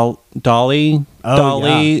Dolly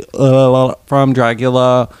from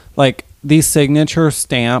Dragula, like these signature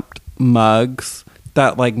stamped mugs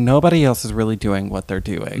that like nobody else is really doing what they're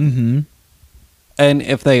doing. Mm-hmm. And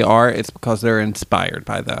if they are, it's because they're inspired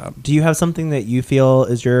by them. Do you have something that you feel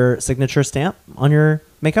is your signature stamp on your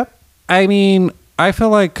makeup? I mean, I feel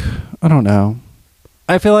like, I don't know.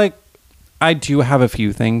 I feel like I do have a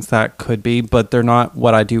few things that could be, but they're not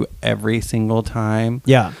what I do every single time.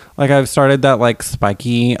 Yeah. Like I've started that like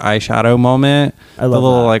spiky eyeshadow moment. I love the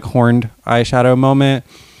little like horned eyeshadow moment.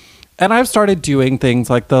 And I've started doing things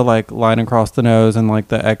like the like line across the nose and like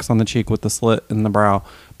the X on the cheek with the slit in the brow.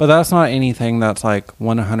 But that's not anything that's like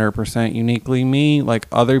 100% uniquely me. Like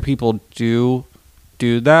other people do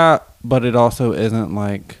that, but it also isn't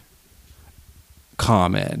like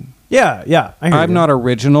common. Yeah, yeah. I'm not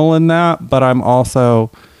original in that, but I'm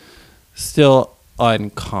also still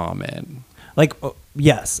uncommon. Like,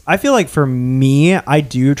 yes, I feel like for me, I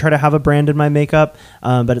do try to have a brand in my makeup,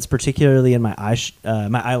 but it's particularly in my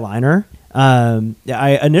my eyeliner.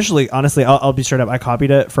 I initially, honestly, I'll be straight up, I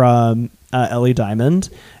copied it from Ellie Diamond,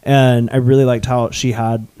 and I really liked how she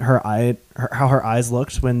had how her eyes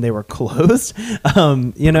looked when they were closed.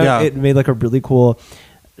 It made like a really cool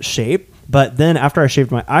shape. But then after I shaved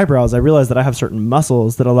my eyebrows, I realized that I have certain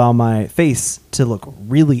muscles that allow my face to look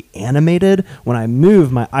really animated when I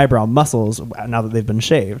move my eyebrow muscles now that they've been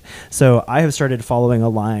shaved. So I have started following a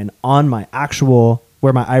line on my actual,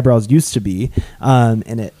 where my eyebrows used to be,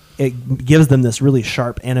 and it gives them this really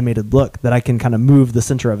sharp animated look that I can kind of move the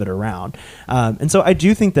center of it around. And so I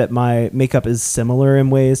do think that my makeup is similar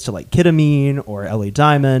in ways to like Ketamine or Ellie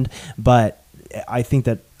Diamond, but I think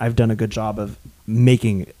that I've done a good job of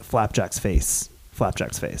making Flapjack's face.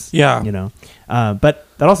 Yeah. But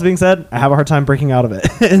that also being said, I have a hard time breaking out of it.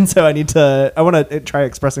 And so I want to try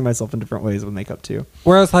expressing myself in different ways with makeup too.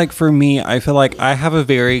 Whereas like for me, I feel like I have a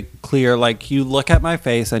very clear, like you look at my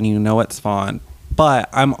face and you know it's fun, but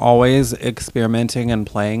I'm always experimenting and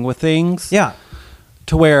playing with things. Yeah.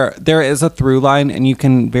 To where there is a through line and you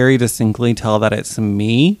can very distinctly tell that it's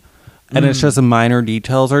me and it's just minor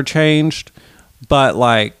details are changed, but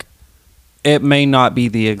like it may not be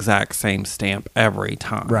the exact same stamp every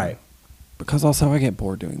time. Right. Because also I get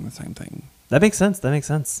bored doing the same thing. That makes sense.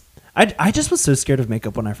 I just was so scared of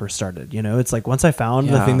makeup when I first started. It's like once I found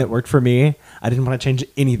the thing that worked for me, I didn't want to change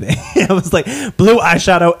anything. I was like blue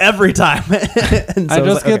eyeshadow every time. And so I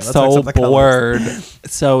just get so bored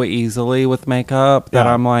so easily with makeup that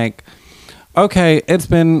I'm like, okay, it's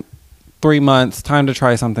been 3 months, time to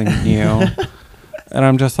try something new. And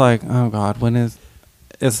I'm just like, oh God, when is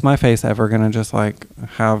my face ever going to just like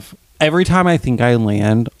have... Every time I think I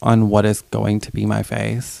land on what is going to be my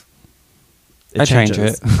face, I change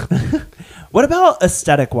it. What about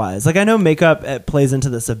aesthetic wise? Like I know makeup plays into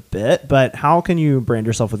this a bit, but how can you brand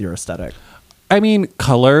yourself with your aesthetic? I mean,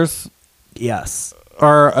 colors. Yes.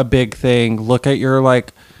 Are a big thing. Look at your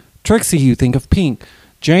like Trixie, you think of pink.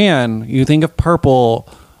 Jan, you think of purple.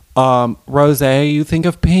 Rose, you think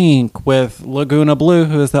of pink. With Laguna Blue,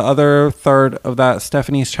 who is the other third of that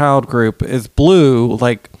Stephanie's Child group, is blue.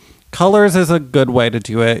 Like colors is a good way to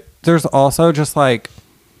do it. There's also just like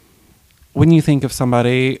when you think of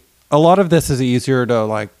somebody, a lot of this is easier to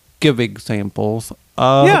like give examples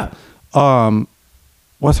of.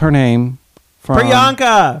 What's her name?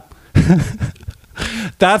 Priyanka.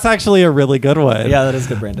 That's actually a really good one. Yeah, that is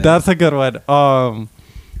good branding. That's a good one.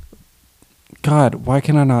 God, why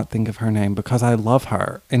can I not think of her name? Because I love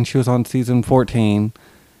her. And she was on season 14.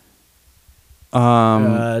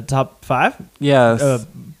 Top 5? Yes.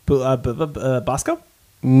 Bosco?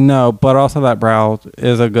 No, but also that brow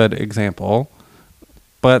is a good example.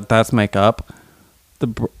 But that's makeup.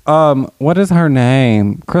 What is her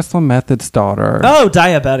name? Crystal Method's daughter. Oh,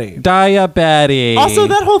 Diabetes. Also,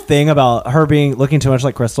 that whole thing about her looking too much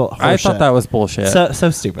like Crystal. I thought that was bullshit.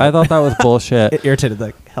 So stupid. I thought that was bullshit. It irritated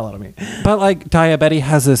the hell out of me. But like Diabetes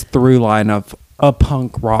has this through line of a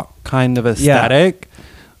punk rock kind of aesthetic.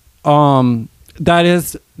 Yeah. That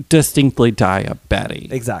is distinctly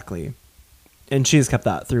Diabetes. Exactly. And she's kept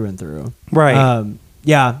that through and through. Right.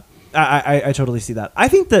 Yeah. I totally see that. I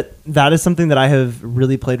think that is something that I have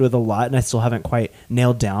really played with a lot, and I still haven't quite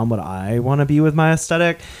nailed down what I want to be with my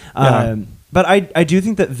aesthetic. But I do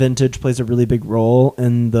think that vintage plays a really big role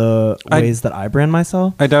in the ways that I brand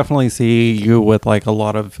myself. I definitely see you with like a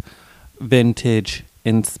lot of vintage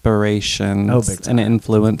inspirations and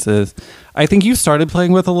influences. I think you started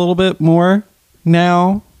playing with a little bit more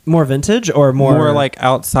now. More vintage or more like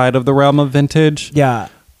outside of the realm of vintage? Yeah,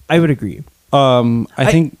 I would agree.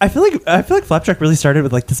 I think I feel like Flapjack really started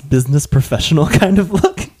with like this business professional kind of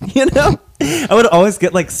look, I would always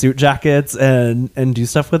get like suit jackets and do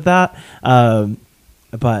stuff with that.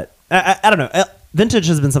 But I don't know. Vintage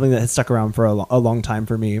has been something that has stuck around for a long time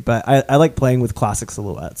for me, but I like playing with classic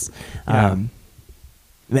silhouettes. And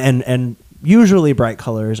usually bright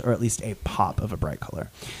colors, or at least a pop of a bright color.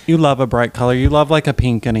 You love a bright color. You love like a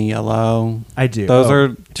pink and a yellow. I do. Those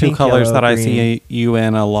are two pink, colors yellow, that green. I see you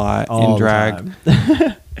in a lot All in drag.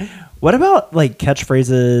 What about like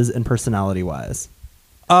catchphrases and personality wise?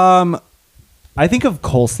 I think of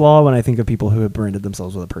coleslaw when I think of people who have branded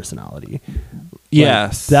themselves with a personality.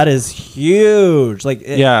 Yes. Like, that is huge. Like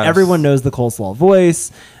everyone knows the coleslaw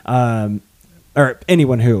voice. Or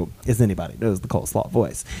anyone who is anybody knows the coleslaw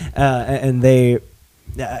voice. And they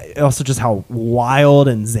also just how wild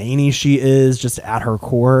and zany she is just at her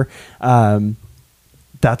core.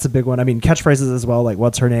 That's a big one. I mean, catchphrases as well, like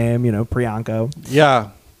what's her name? Priyanka.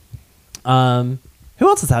 Yeah. Who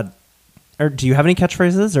else has had? Or do you have any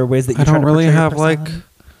catchphrases or ways that you I try don't to really portray your have like personality?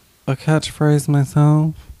 a catchphrase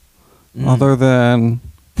myself, other than.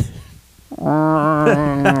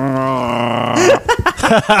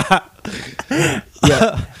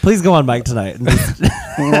 Yeah. Please go on mic tonight.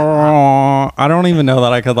 I don't even know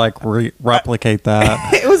that I could like replicate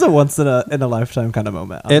that. It was a once in a lifetime kind of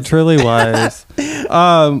moment. It truly was.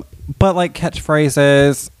 But like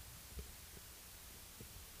catchphrases,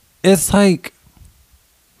 it's like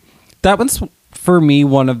that one's for me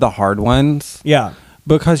one of the hard ones. Yeah.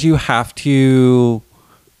 Because you have to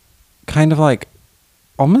kind of like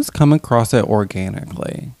almost come across it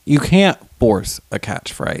organically. You can't force a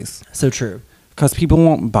catchphrase. So true. Because people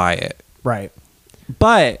won't buy it. Right.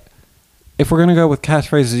 But if we're going to go with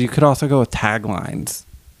catchphrases, you could also go with taglines.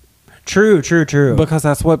 True. Because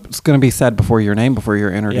that's what's going to be said before your name, before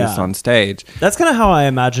you're introduced on stage. That's kind of how I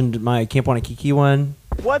imagined my Camp Wanakiki one.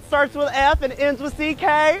 What starts with F and ends with CK?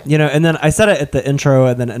 And then I said it at the intro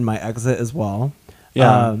and then in my exit as well.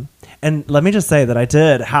 Yeah. And let me just say that I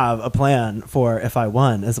did have a plan for if I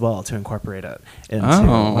won as well to incorporate it into what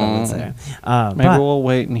I would say. Maybe we'll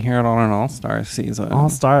wait and hear it on an All-Star season.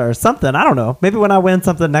 All-Star or something. I don't know. Maybe when I win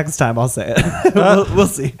something next time, I'll say it. we'll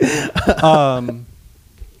see.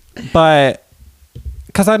 But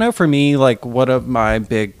because I know for me, like one of my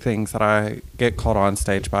big things that I get called on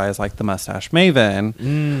stage by is like the mustache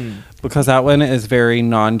maven, because that one is very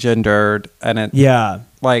non-gendered, and it's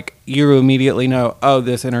like you immediately know, oh,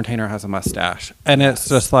 this entertainer has a mustache, and it's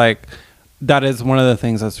just like that is one of the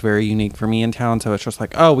things that's very unique for me in town. So it's just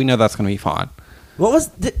like, oh, we know that's going to be fun. What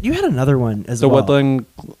was you had another one as the well? The Woodland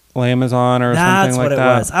Glamazon or that's something like that. That's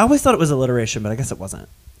what it was. I always thought it was alliteration, but I guess it wasn't.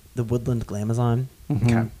 The Woodland Glamazon. Mm-hmm.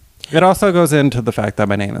 Okay. It also goes into the fact that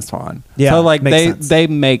my name is Fawn. Yeah, so like sense. they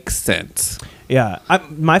make sense. Yeah,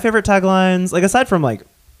 my favorite taglines, like aside from like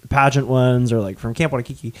pageant ones or like from Camp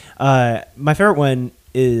Wanakiki, my favorite one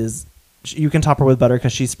is "You can top her with butter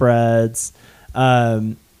because she spreads,"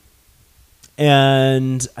 and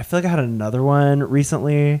I feel like I had another one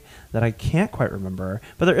recently that I can't quite remember.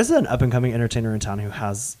 But there is an up and coming entertainer in town who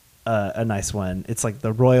has a nice one. It's like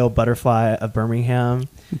the Royal Butterfly of Birmingham,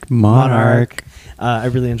 Monarch. I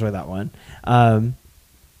really enjoy that one.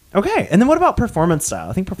 Okay, and then what about performance style?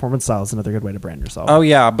 I think performance style is another good way to brand yourself. Oh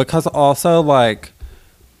yeah, because also like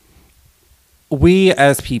we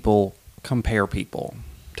as people compare people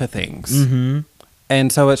to things,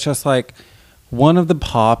 and so it's just like one of the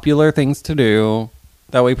popular things to do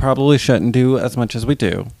that we probably shouldn't do as much as we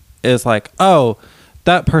do is like, oh,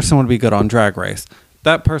 that person would be good on Drag Race.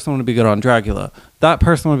 That person would be good on Dragula. That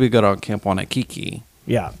person would be good on Camp Wanakiki.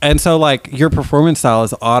 Yeah. And so, like, your performance style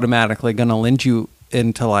is automatically going to lend you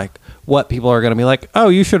into, like, what people are going to be like, oh,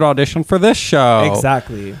 you should audition for this show.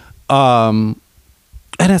 Exactly. And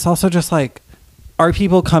it's also just, like, are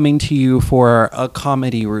people coming to you for a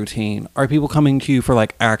comedy routine? Are people coming to you for,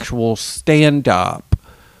 like, actual stand-up?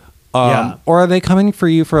 Or are they coming for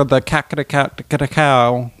you for the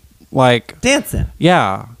cat-a-cow, like... dancing.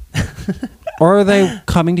 Yeah. Or are they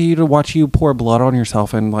coming to you to watch you pour blood on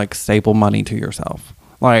yourself and like staple money to yourself?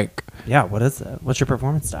 Like, yeah, what is it? What's your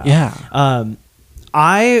performance style? Yeah.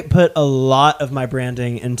 I put a lot of my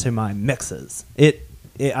branding into my mixes.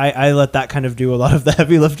 I let that kind of do a lot of the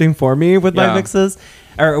heavy lifting for me with my mixes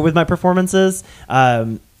or with my performances.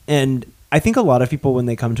 And I think a lot of people, when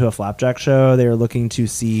they come to a Flapjack show, they're looking to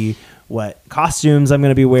see what costumes I'm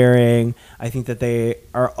going to be wearing. I think that they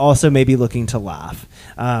are also maybe looking to laugh.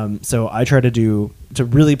 So I try to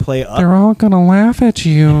really play up. They're all going to laugh at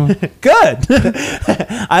you. Good.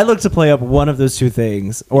 I look to play up one of those two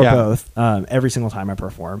things or both every single time I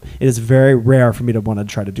perform. It is very rare for me to want to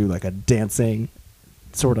try to do like a dancing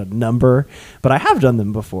sort of number, but I have done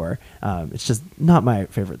them before. It's just not my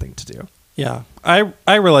favorite thing to do. Yeah,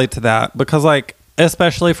 I relate to that because, like,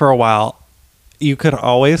 especially for a while, you could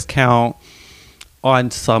always count on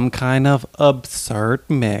some kind of absurd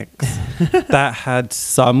mix that had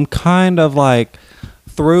some kind of, like,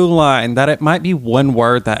 through line that it might be one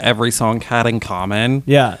word that every song had in common.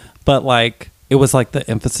 Yeah. But, like, it was, like, the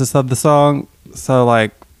emphasis of the song. So,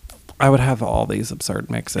 like, I would have all these absurd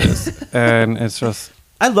mixes. And it's just...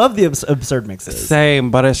 I love the absurd mixes.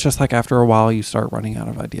 Same, but it's just like after a while you start running out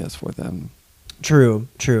of ideas for them. True.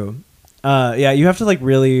 Yeah, you have to like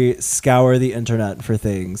really scour the internet for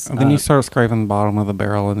things. And then you start scraping the bottom of the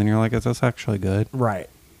barrel and then you're like, is this actually good?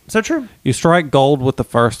 Right. So true. You strike gold with the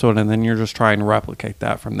first one and then you're just trying to replicate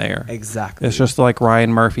that from there. Exactly. It's just like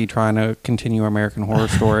Ryan Murphy trying to continue American Horror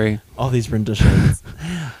Story. All these renditions.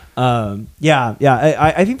 I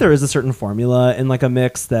think there is a certain formula in like a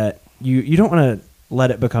mix that you don't want to let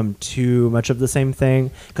it become too much of the same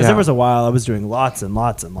thing, because there was a while I was doing lots and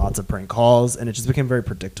lots and lots of prank calls, and it just became very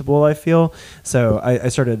predictable, I feel. So I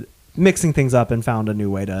started mixing things up and found a new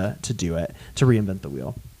way to do it, to reinvent the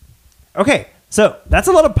wheel. Okay, so that's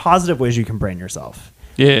a lot of positive ways you can brand yourself.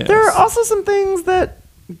 Yes. There are also some things that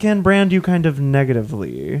can brand you kind of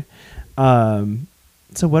negatively. So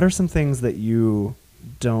what are some things that you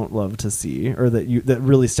don't love to see, or that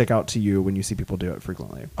really stick out to you when you see people do it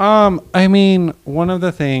frequently? I mean, one of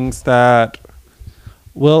the things that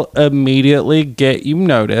will immediately get you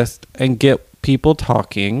noticed and get people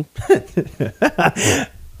talking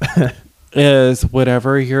is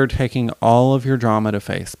whenever you're taking all of your drama to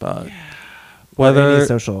Facebook. Whether any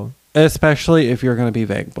social, especially if you're going to be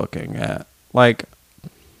vague booking it, like,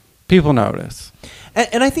 people notice.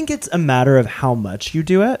 And I think it's a matter of how much you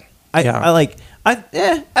do it.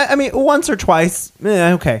 I mean, once or twice,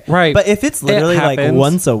 okay, right? But if it's literally like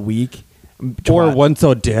once a week or once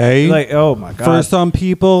a day, like, oh my god, for some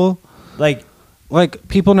people, like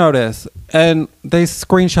people notice and they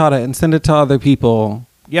screenshot it and send it to other people.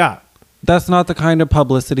 Yeah, that's not the kind of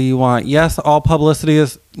publicity you want. Yes, all publicity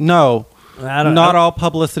is not all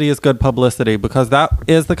publicity is good publicity, because that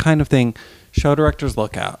is the kind of thing show directors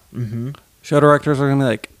look at. Mm-hmm. Show directors are going to be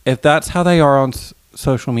like, if that's how they are on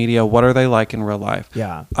social media, what are they like in real life?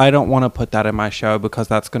 Yeah. I don't want to put that in my show, because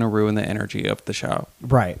that's going to ruin the energy of the show.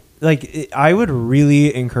 Right. Like, I would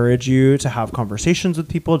really encourage you to have conversations with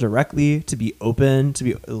people directly, to be open, to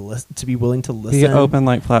be willing to listen. Be open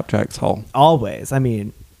like Flapjack's hole. Always. I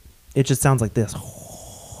mean, it just sounds like this.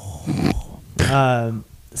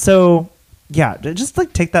 So yeah, just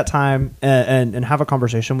like take that time and have a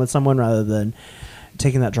conversation with someone, rather than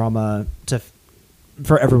taking that drama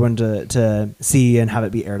for everyone to see and have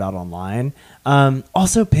it be aired out online.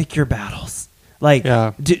 Also, pick your battles. Like,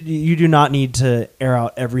 you do not need to air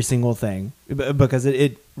out every single thing, because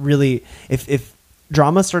it really, if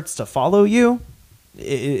drama starts to follow you,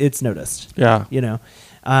 it's noticed. Yeah. You know,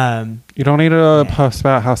 you don't need to post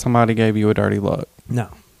about how somebody gave you a dirty look. No,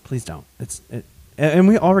 please don't. And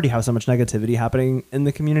we already have so much negativity happening in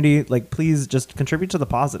the community. Like, please just contribute to the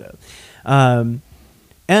positive. And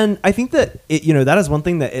I think that that is one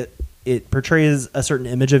thing that it portrays a certain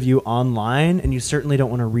image of you online, and you certainly don't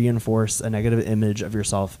want to reinforce a negative image of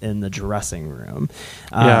yourself in the dressing room.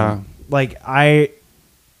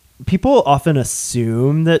 People often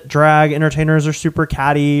assume that drag entertainers are super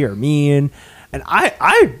catty or mean, and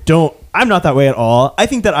I'm not that way at all. I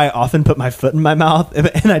think that I often put my foot in my mouth,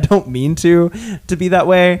 and I don't mean to be that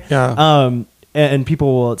way. Yeah. And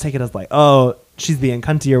people will take it as like, oh, she's being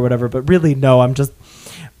cunty or whatever, but really, no, I'm just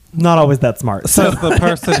not always that smart. So the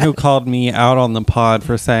person who called me out on the pod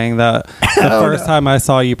for saying that the first time I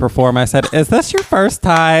saw you perform, I said, "Is this your first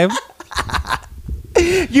time?"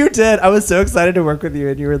 You did. I was so excited to work with you,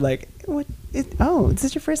 and you were like, "What? Is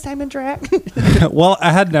this your first time in drag?" Well,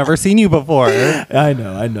 I had never seen you before. I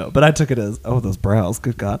know, but I took it as, oh, those brows,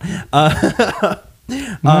 good God.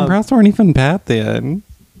 My brows weren't even bad then.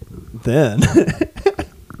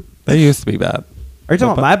 They used to be bad. Are you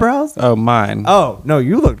talking about my brows? Oh, mine. Oh, no,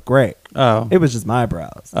 you looked great. Oh. It was just my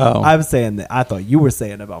brows. Oh. I was saying that I thought you were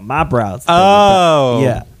saying about my brows. Oh.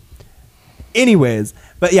 Yeah. Anyways,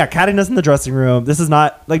 but yeah, cattiness in the dressing room. This is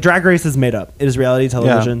not, like, Drag Race is made up. It is reality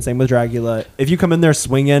television. Yeah. Same with Dragula. If you come in there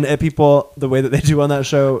swinging at people the way that they do on that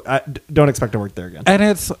show, don't expect to work there again. And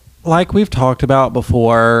it's like we've talked about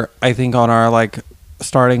before, I think on our, like,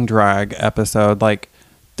 starting drag episode, like,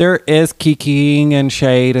 there is kikiing and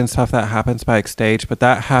shade and stuff that happens backstage, but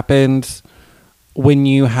that happens when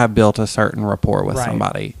you have built a certain rapport with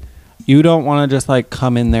somebody. You don't want to just like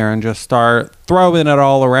come in there and just start throwing it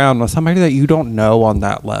all around with somebody that you don't know on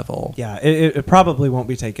that level. Yeah, it probably won't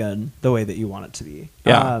be taken the way that you want it to be.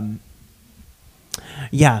 Yeah.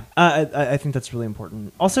 I think that's really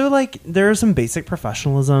important. Also, like, there are some basic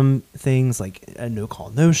professionalism things, like no call,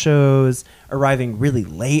 no shows, arriving really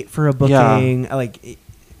late for a booking. Yeah. Like,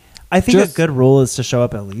 I think a good rule is to show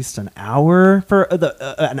up at least an hour for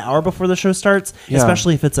an hour before the show starts,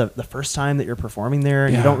 especially if it's the first time that you're performing there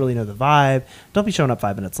and you don't really know the vibe. Don't be showing up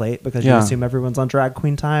 5 minutes late because you assume everyone's on drag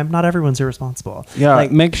queen time. Not everyone's irresponsible. Yeah,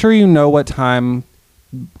 like, make sure you know what time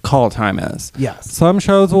call time is. Yes. Some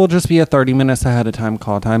shows will just be a 30 minutes ahead of time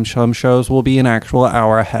call time. Some shows will be an actual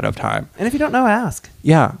hour ahead of time. And if you don't know, ask.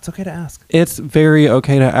 Yeah. It's okay to ask. It's very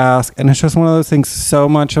okay to ask. And it's just one of those things, so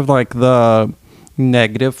much of like the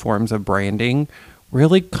negative forms of branding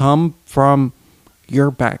really come from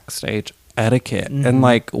your backstage etiquette and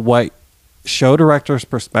like what show directors'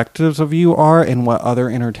 perspectives of you are and what other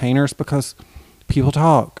entertainers, because people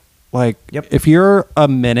talk Like, Yep. if you're a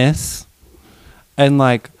menace and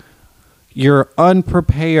like you're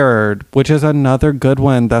unprepared, which is another good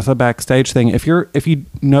one. That's a backstage thing. If you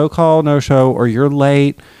no call, no show, or you're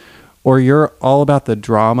late, or you're all about the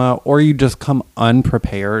drama, or you just come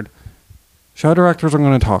unprepared, show directors are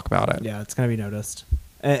going to talk about it. Yeah, it's going to be noticed.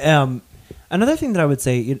 Another thing that I would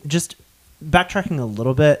say, just backtracking a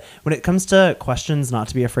little bit, when it comes to questions, not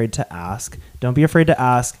to be afraid to ask. Don't be afraid to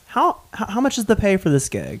ask, how much is the pay for this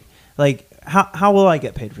gig? Like, how will I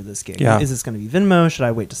get paid for this gig? Yeah. Is this going to be Venmo? Should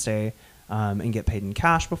I wait to stay and get paid in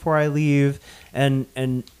cash before I leave?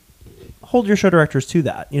 And hold your show directors to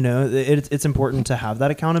that. You know, it's important to have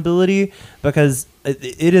that accountability, because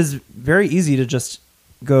it is very easy to just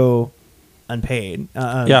go unpaid.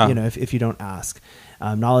 You know, if you don't ask.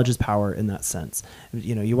 Knowledge is power in that sense.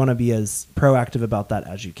 You know, you want to be as proactive about that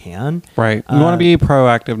as you can. Right. You want to be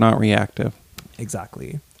proactive, not reactive.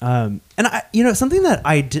 Exactly. And I, you know, something that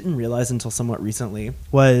I didn't realize until somewhat recently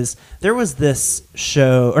was there was this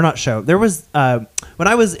show, or not show. There was when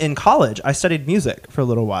I was in college, I studied music for a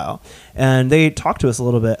little while, and they talked to us a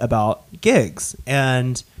little bit about gigs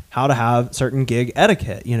and how to have certain gig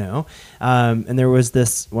etiquette. You know, and there was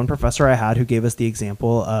this one professor I had who gave us the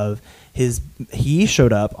example of he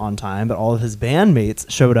showed up on time, but all of his bandmates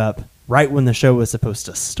showed up right when the show was supposed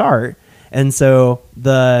to start, and so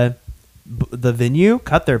the venue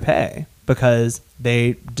cut their pay because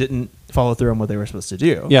they didn't follow through on what they were supposed to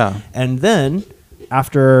do. Yeah. And then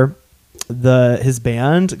after his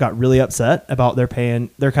band got really upset about their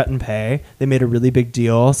cutting pay, they made a really big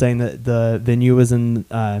deal saying that the venue was in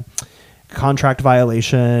contract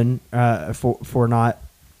violation for not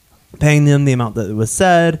paying them the amount that was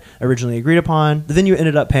said, originally agreed upon. The venue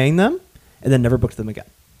ended up paying them and then never booked them again.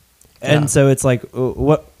 Yeah. And so it's like,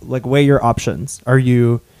 weigh your options. Are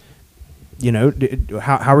you know,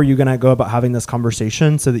 how are you going to go about having this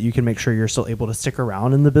conversation so that you can make sure you're still able to stick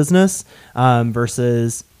around in the business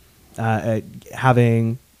versus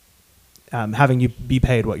having you be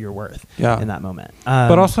paid what you're worth in that moment.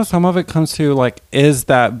 But also some of it comes to like, is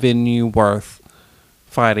that venue worth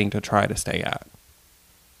fighting to try to stay at?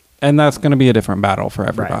 And that's going to be a different battle for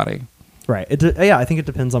everybody. Right. I think it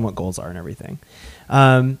depends on what goals are and everything.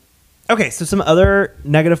 Okay, so some other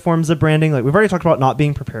negative forms of branding, like we've already talked about not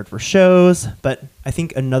being prepared for shows, but I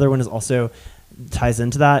think another one is also ties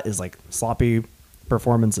into that is like sloppy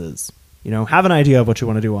performances. You know, have an idea of what you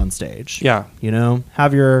want to do on stage. Yeah. You know,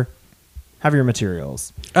 have your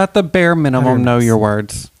materials. At the bare minimum, know your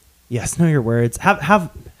words. Yes, know your words.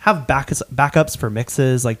 Have backups for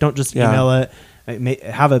mixes. Like, don't just email it.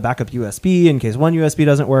 Have a backup USB in case one USB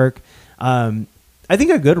doesn't work. I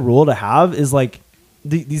think a good rule to have is like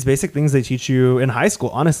these basic things they teach you in high school.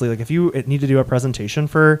 Honestly, like if you need to do a presentation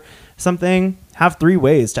for something, have 3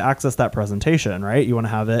 ways to access that presentation, right? You want to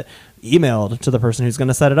have it emailed to the person who's going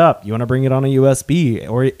to set it up. You want to bring it on a USB,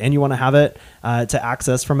 and you want to have it to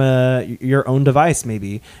access from your own device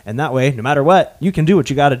maybe. And that way, no matter what, you can do what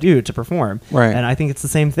you got to do to perform. Right. And I think it's the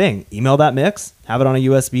same thing. Email that mix, have it on a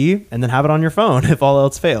USB, and then have it on your phone if all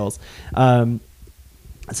else fails.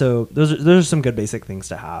 So those are some good basic things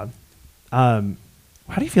to have.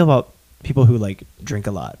 How do you feel about people who like drink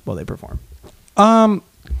a lot while they perform?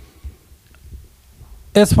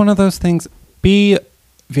 It's one of those things. Be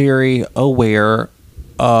very aware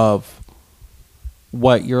of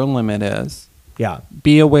what your limit is. Yeah.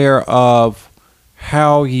 Be aware of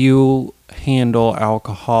how you handle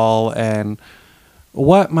alcohol and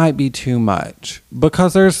what might be too much.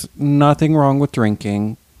 Because there's nothing wrong with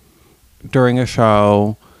drinking during a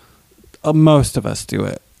show. Most of us do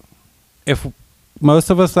it. If most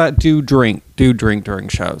of us that do drink during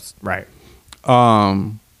shows. Right.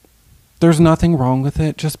 There's nothing wrong with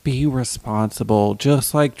it. Just be responsible,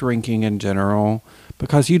 just like drinking in general,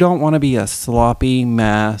 because you don't want to be a sloppy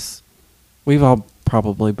mess. We've all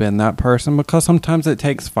probably been that person, because sometimes it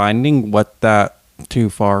takes finding what that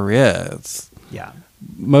too far is. Yeah.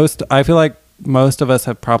 I feel like most of us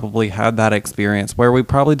have probably had that experience where we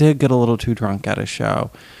probably did get a little too drunk at a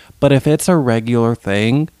show. But if it's a regular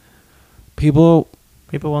thing, people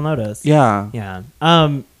will notice. Yeah. Yeah.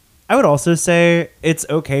 I would also say it's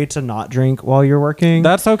okay to not drink while you're working.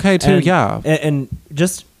 That's okay too. And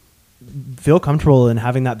just feel comfortable in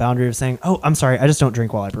having that boundary of saying, "Oh, I'm sorry, I just don't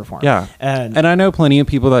drink while I perform." Yeah. And I know plenty of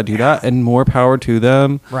people that do that, and more power to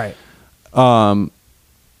them. Right. I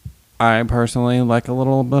personally like a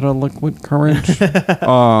little bit of liquid courage.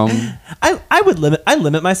 I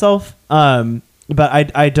limit myself.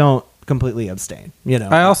 But I don't completely abstain, you know.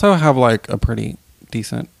 I also have like a pretty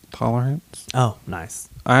decent tolerance. Oh, nice.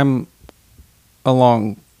 I'm a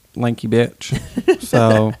long, lanky bitch.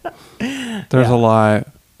 So there's a lot.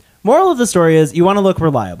 Moral of the story is you want to look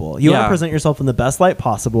reliable. You want Yeah. to present yourself in the best light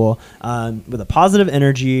possible, with a positive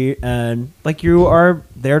energy, and like you are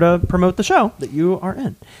there to promote the show that you are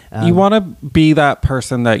in. You want to be that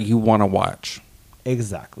person that you want to watch.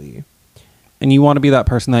 Exactly. And you want to be that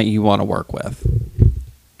person that you want to work with.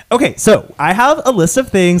 Okay, so I have a list of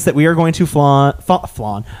things that we are going to fawn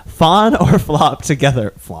or flop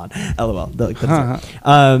together. Flawn, lol. We We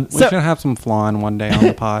should have some flan one day on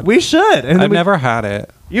the pod. we should. And then I've never had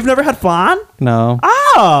it. You've never had flan? No.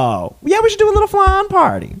 Oh, yeah, we should do a little flan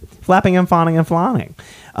party. Flapping and fawning and flanning.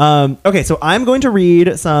 Okay, so I'm going to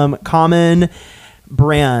read some common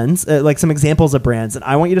brands, like some examples of brands, and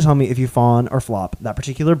I want you to tell me if you fawn or flop that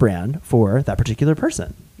particular brand for that particular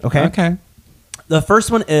person. Okay? Okay. The first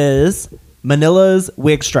one is Manila's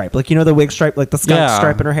wig stripe. Like, you know the wig stripe, like the skunk Yeah.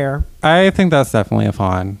 stripe in her hair? I think that's definitely a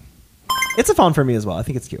fawn. It's a fawn for me as well. I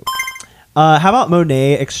think it's cute. How about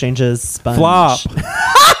Monet Exchange's sponge? Flop.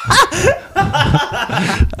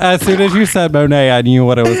 As soon as you said Monet, I knew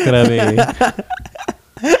what it was going to be.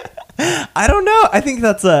 I don't know. I think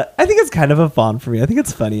it's kind of a fawn for me. I think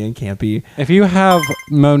it's funny and campy. If you have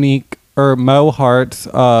Monique or Mo Hart's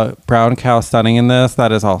brown cow stunning in this,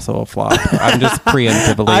 that is also a flop. I'm just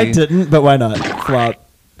preemptively. I didn't, but why not? Flop.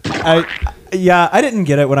 I didn't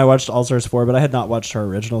get it when I watched All Stars 4, but I had not watched her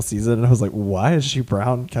original season, and I was like, why is she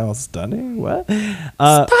brown cow stunning? What?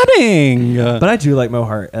 Stunning! But I do like Mo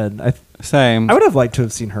Hart, and Same. I would have liked to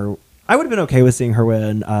have seen her. I would have been okay with seeing her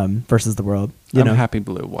win versus the world. You I'm know, happy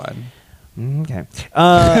blue won. Okay.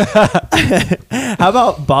 How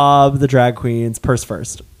about Bob the Drag Queen's Purse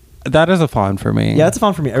First? That is a fawn for me. Yeah, it's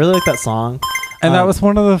fun for me. I really like that song. And that was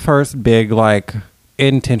one of the first big, like,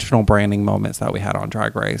 intentional branding moments that we had on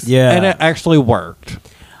Drag Race. Yeah. And it actually worked.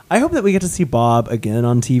 I hope that we get to see Bob again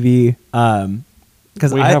on TV.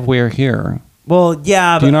 Because We're Here. Well,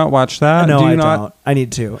 yeah. Do you not watch that? No, Do you I not? don't. I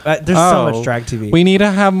need to. There's so much drag TV. We need to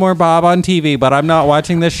have more Bob on TV, but I'm not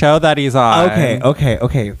watching the show that he's on.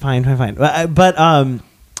 Okay. Fine. But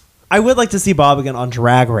I would like to see Bob again on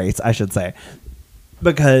Drag Race, I should say.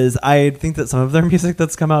 Because I think that some of their music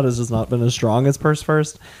that's come out has just not been as strong as Purse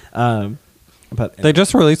First. But They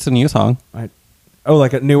just released a new song.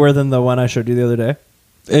 like newer than the one I showed you the other day?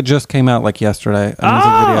 It just came out like yesterday. A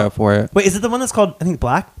music video for it. Wait, is it the one that's called, I think,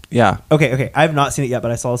 Black? Yeah. Okay. I have not seen it yet,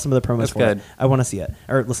 but I saw some of the promos It's for good. it. I want to see it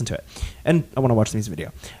or listen to it, and I want to watch the music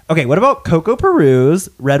video. Okay, what about Coco Peru's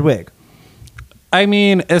Red Wig? I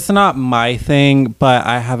mean, it's not my thing, but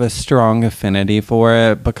I have a strong affinity for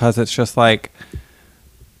it because it's just like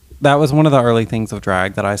that was one of the early things of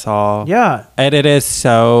drag that I saw. Yeah, And it is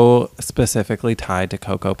so specifically tied to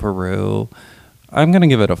Coco Peru. I'm going to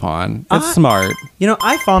give it a fawn. It's smart. you know,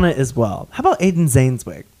 I fawn it as well. How about Aiden Zane's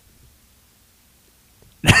wig?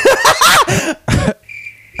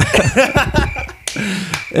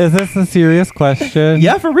 Is this a serious question?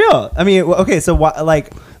 Yeah, for real. I mean, okay, so why? Like,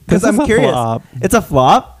 because This is I'm a curious. flop. It's a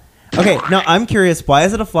flop. Okay, no, I'm curious. Why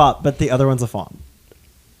is it a flop, but the other one's a fawn?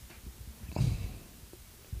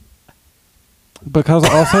 Because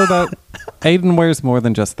also that Aiden wears more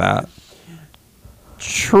than just that.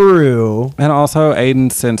 True. And also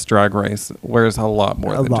Aiden since Drag Race wears a lot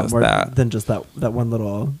more than just that. than just that one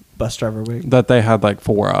little bus driver wig. That they had like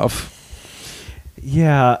 4 of.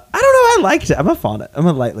 Yeah, I don't know. I liked it. I'm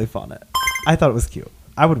a lightly fawn it. I thought it was cute.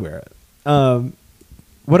 I would wear it.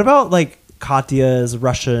 What about like Katya's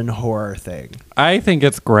Russian horror thing? I think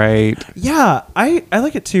it's great. Yeah, I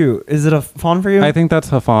like it too. Is it a fawn for you? I think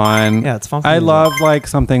that's a fun. Yeah, it's fun for I me as love like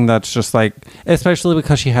something that's just like, especially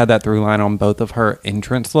because she had that through line on both of her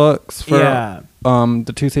entrance looks for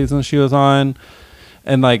the 2 seasons she was on.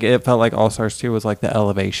 And like it felt like All Stars 2 was like the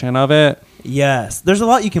elevation of it. Yes, there's a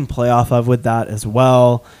lot you can play off of with that as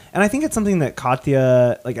well. And I think it's something that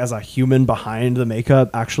Katya, like as a human behind the makeup,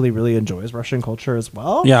 actually really enjoys Russian culture as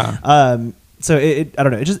well. Yeah. So I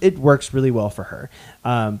don't know. It works really well for her.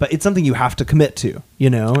 But it's something you have to commit to, you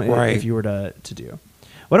know, Right. if you were to do.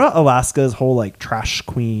 What about Alaska's whole like trash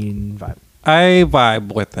queen vibe? I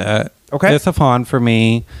vibe with it. Okay. It's a fawn for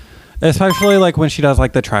me. Especially like when she does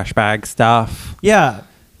like the trash bag stuff. Yeah.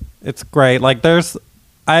 It's great. Like there's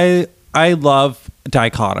I love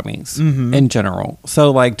dichotomies in general. So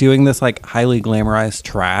like doing this like highly glamorized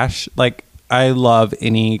trash, like I love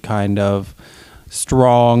any kind of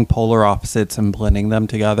strong polar opposites and blending them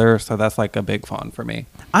together. So that's like a big fawn for me.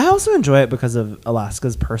 I also enjoy it because of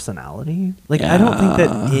Alaska's personality. Like I don't think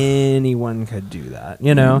that anyone could do that,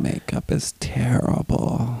 you know? Makeup is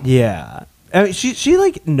terrible. Yeah. I mean, she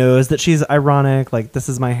like knows that she's ironic. Like, this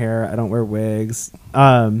is my hair. I don't wear wigs.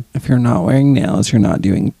 If you're not wearing nails, you're not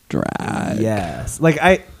doing drag. Yes. Like,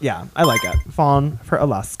 I like it. Fawn for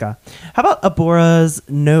Alaska. How about Abora's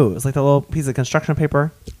nose? Like the little piece of construction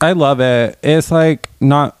paper. I love it. It's like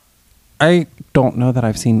not. I don't know that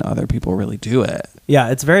I've seen other people really do it. Yeah,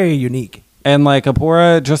 it's very unique. And like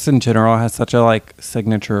Abora, just in general, has such a like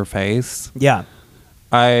signature face. Yeah.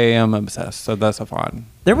 I am obsessed. So that's a fun.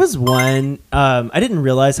 There was one, I didn't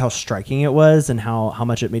realize how striking it was and how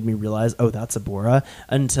much it made me realize, oh, that's Abora,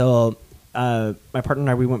 until my partner and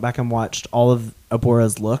I, we went back and watched all of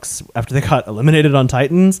Abora's looks after they got eliminated on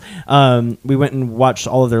Titans. We went and watched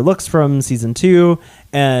all of their looks from season 2,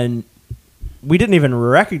 and we didn't even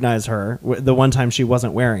recognize her the one time she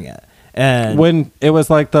wasn't wearing it. And when it was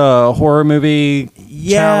like the horror movie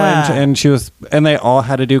challenge, and they all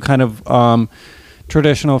had to do kind of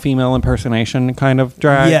traditional female impersonation kind of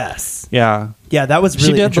drag. Yes. Yeah. Yeah, that was really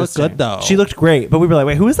She did interesting. look good, though. She looked great, but we were like,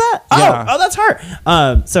 wait, who is that? Yeah. Oh, that's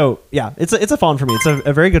her. So yeah, it's a fawn for me. It's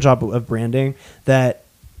a very good job of branding that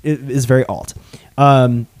is very alt.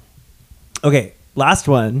 Okay, last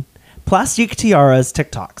one. Plastique Tiara's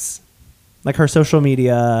TikToks. Like her social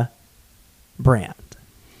media brand.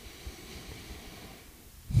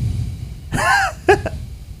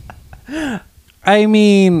 I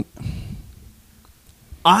mean,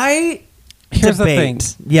 Here's the thing.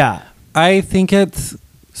 Yeah. I think it's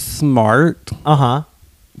smart. Uh-huh.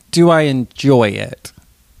 Do I enjoy it?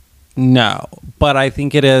 No. But I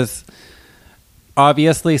think it is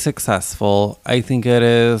obviously successful. I think it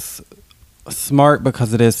is smart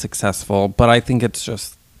because it is successful. But I think it's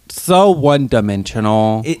just so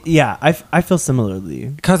one-dimensional. Yeah, I feel similarly.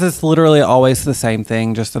 Because it's literally always the same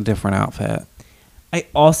thing, just a different outfit. I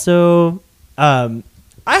also...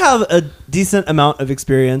 I have a decent amount of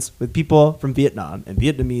experience with people from Vietnam and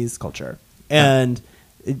Vietnamese culture. And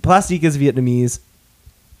Plastique is Vietnamese.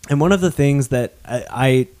 And one of the things that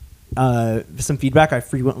I some feedback I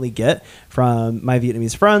frequently get from my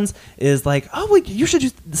Vietnamese friends is like, oh, well, you should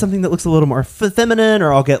do something that looks a little more feminine,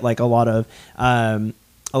 or I'll get like a lot of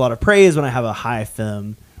praise when I have a high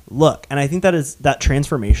femme look. And I think that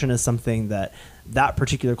transformation is something that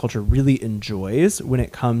particular culture really enjoys when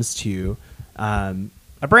it comes to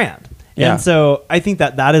a brand. Yeah. And so I think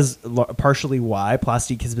that is partially why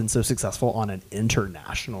Plastique has been so successful on an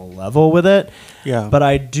international level with it. Yeah. But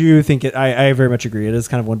I do think I very much agree. It is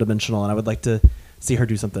kind of one-dimensional, and I would like to see her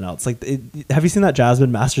do something else. Like, have you seen that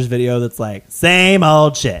Jasmine Masters video that's like, same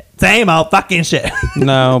old shit, same old fucking shit?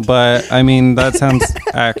 No, but I mean, that sounds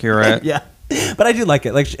accurate. Yeah. But I do like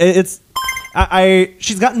it. Like,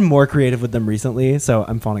 she's gotten more creative with them recently, so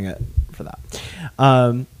I'm fawning it for that.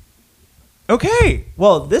 Okay,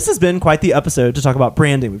 well, this has been quite the episode to talk about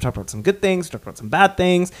branding. We've talked about some good things, talked about some bad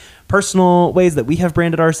things, personal ways that we have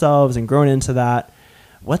branded ourselves and grown into that.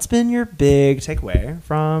 What's been your big takeaway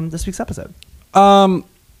from this week's episode?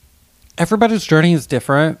 Everybody's journey is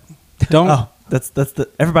different. That's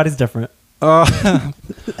everybody's different. But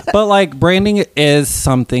like, branding is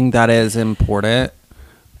something that is important.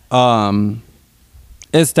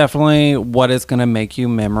 It's definitely what is going to make you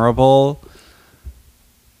memorable.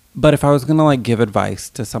 But if I was going to like give advice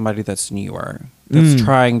to somebody that's newer, that's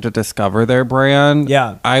trying to discover their brand,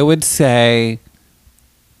 I would say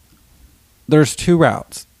there's 2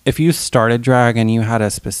 routes. If you started drag and you had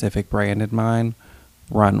a specific brand in mind,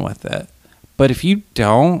 run with it. But if you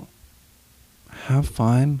don't, have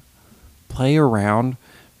fun, play around,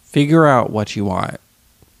 figure out what you want,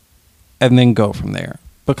 and then go from there.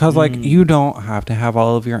 Because like, you don't have to have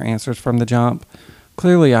all of your answers from the jump.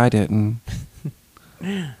 Clearly I didn't.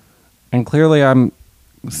 And clearly I'm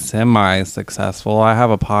semi-successful. I have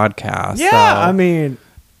a podcast. Yeah, so, I mean...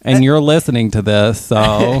 And you're listening to this, so...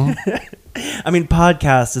 I mean,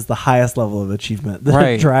 podcast is the highest level of achievement.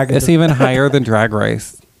 Right. It's even higher than Drag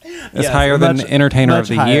Race. It's higher than Entertainer of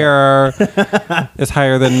the Year. It's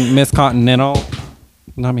higher than Miss Continental.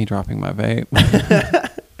 Not me dropping my vape.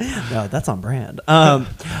 No, that's on brand.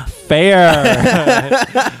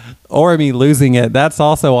 Fair. Or me losing it. That's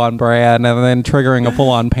also on brand, and then triggering a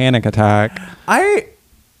full-on panic attack.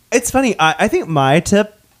 It's funny. I think my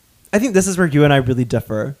tip, I think this is where you and I really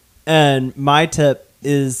differ. And my tip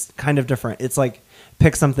is kind of different. It's like,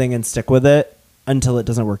 pick something and stick with it until it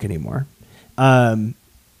doesn't work anymore.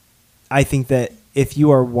 I think that if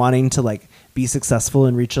you are wanting to like be successful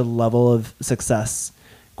and reach a level of success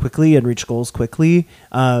quickly and reach goals quickly,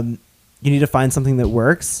 you need to find something that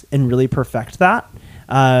works and really perfect that.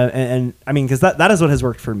 And I mean, because that is what has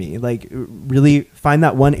worked for me. Like, really find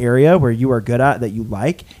that one area where you are good at, that you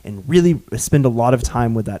like, and really spend a lot of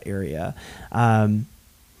time with that area.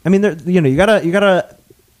 I mean, you gotta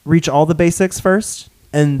reach all the basics first,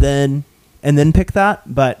 and then pick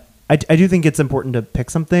that. But I do think it's important to pick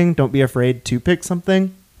something. Don't be afraid to pick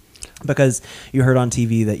something, because you heard on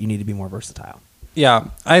TV that you need to be more versatile. Yeah,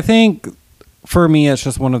 I think for me, it's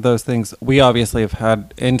just one of those things. We obviously have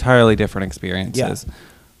had entirely different experiences.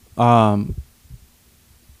 Yeah.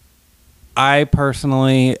 I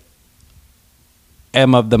personally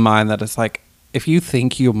am of the mind that it's like, if you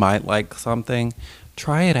think you might like something,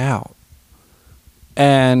 try it out.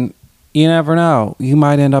 And you never know. You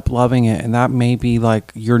might end up loving it, and that may be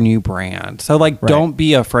like your new brand. So like, don't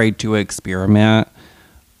be afraid to experiment.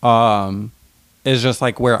 Is just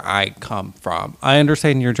like where I come from. I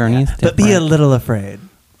understand your journey is different. But be a little afraid.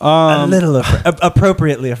 A little afraid.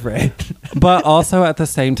 Appropriately afraid. But also at the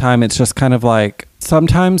same time, it's just kind of like,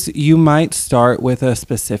 sometimes you might start with a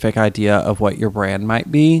specific idea of what your brand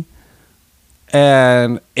might be,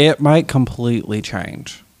 and it might completely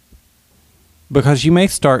change. Because you may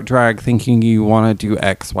start drag thinking you want to do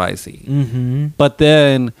X, Y, Z. Mm-hmm. But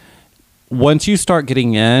then once you start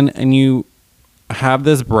getting in and you have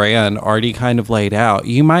this brand already kind of laid out,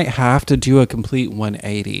 you might have to do a complete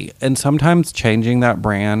 180. And sometimes changing that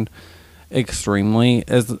brand extremely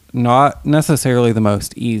is not necessarily the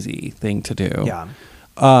most easy thing to do. Yeah.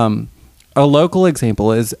 A local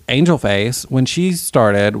example is Angel Face. When she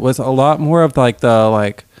started, was a lot more of like the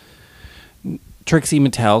like Trixie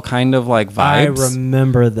Mattel kind of like vibes. I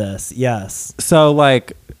remember this. Yes. So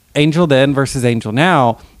like Angel then versus Angel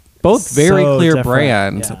now, both very So clear different,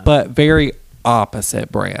 brands, yeah. but very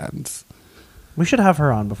opposite brands. We should have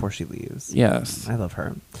her on before she leaves. Yes. I love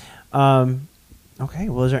her. Okay,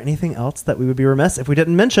 well, is there anything else that we would be remiss if we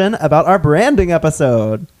didn't mention about our branding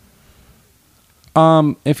episode?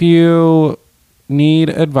 If you need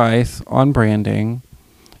advice on branding,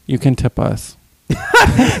 you can tip us.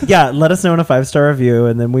 Yeah, let us know in a 5-star review,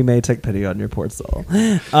 and then we may take pity on your poor soul.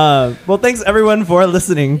 Well, thanks everyone for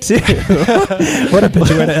listening to what a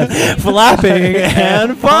bitchy way to end. Flapping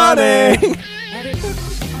and Fawning.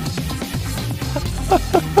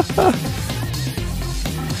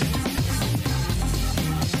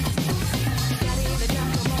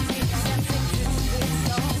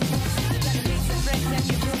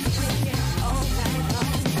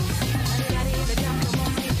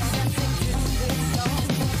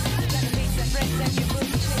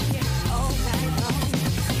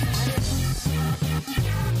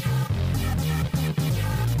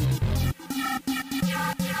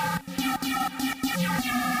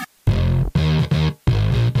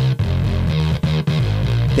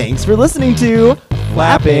 Thanks for listening to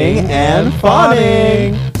Flapping and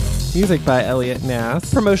Fawning. Music by Elliot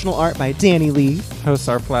Nass. Promotional art by Danny Lee. Hosts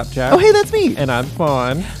are Flapjack. Oh, hey, that's me. And I'm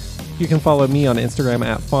Fawn. You can follow me on Instagram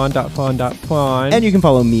at fawn.fawn.fawn. And you can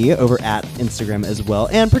follow me over at Instagram as well,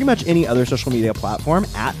 and pretty much any other social media platform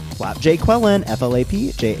at FlapJQuellen,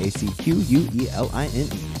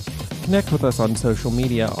 FlapJQuelline. Connect with us on social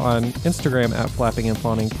media on Instagram at Flapping and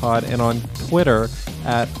Fawning Pod, and on Twitter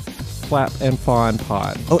at Flap and Fawn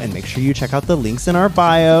Pod. Oh, and make sure you check out the links in our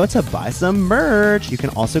bio to buy some merch. You can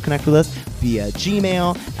also connect with us via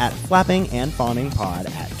Gmail at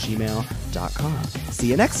flappingandfawningpod@gmail.com. See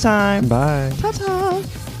you next time. Bye. Ta-ta.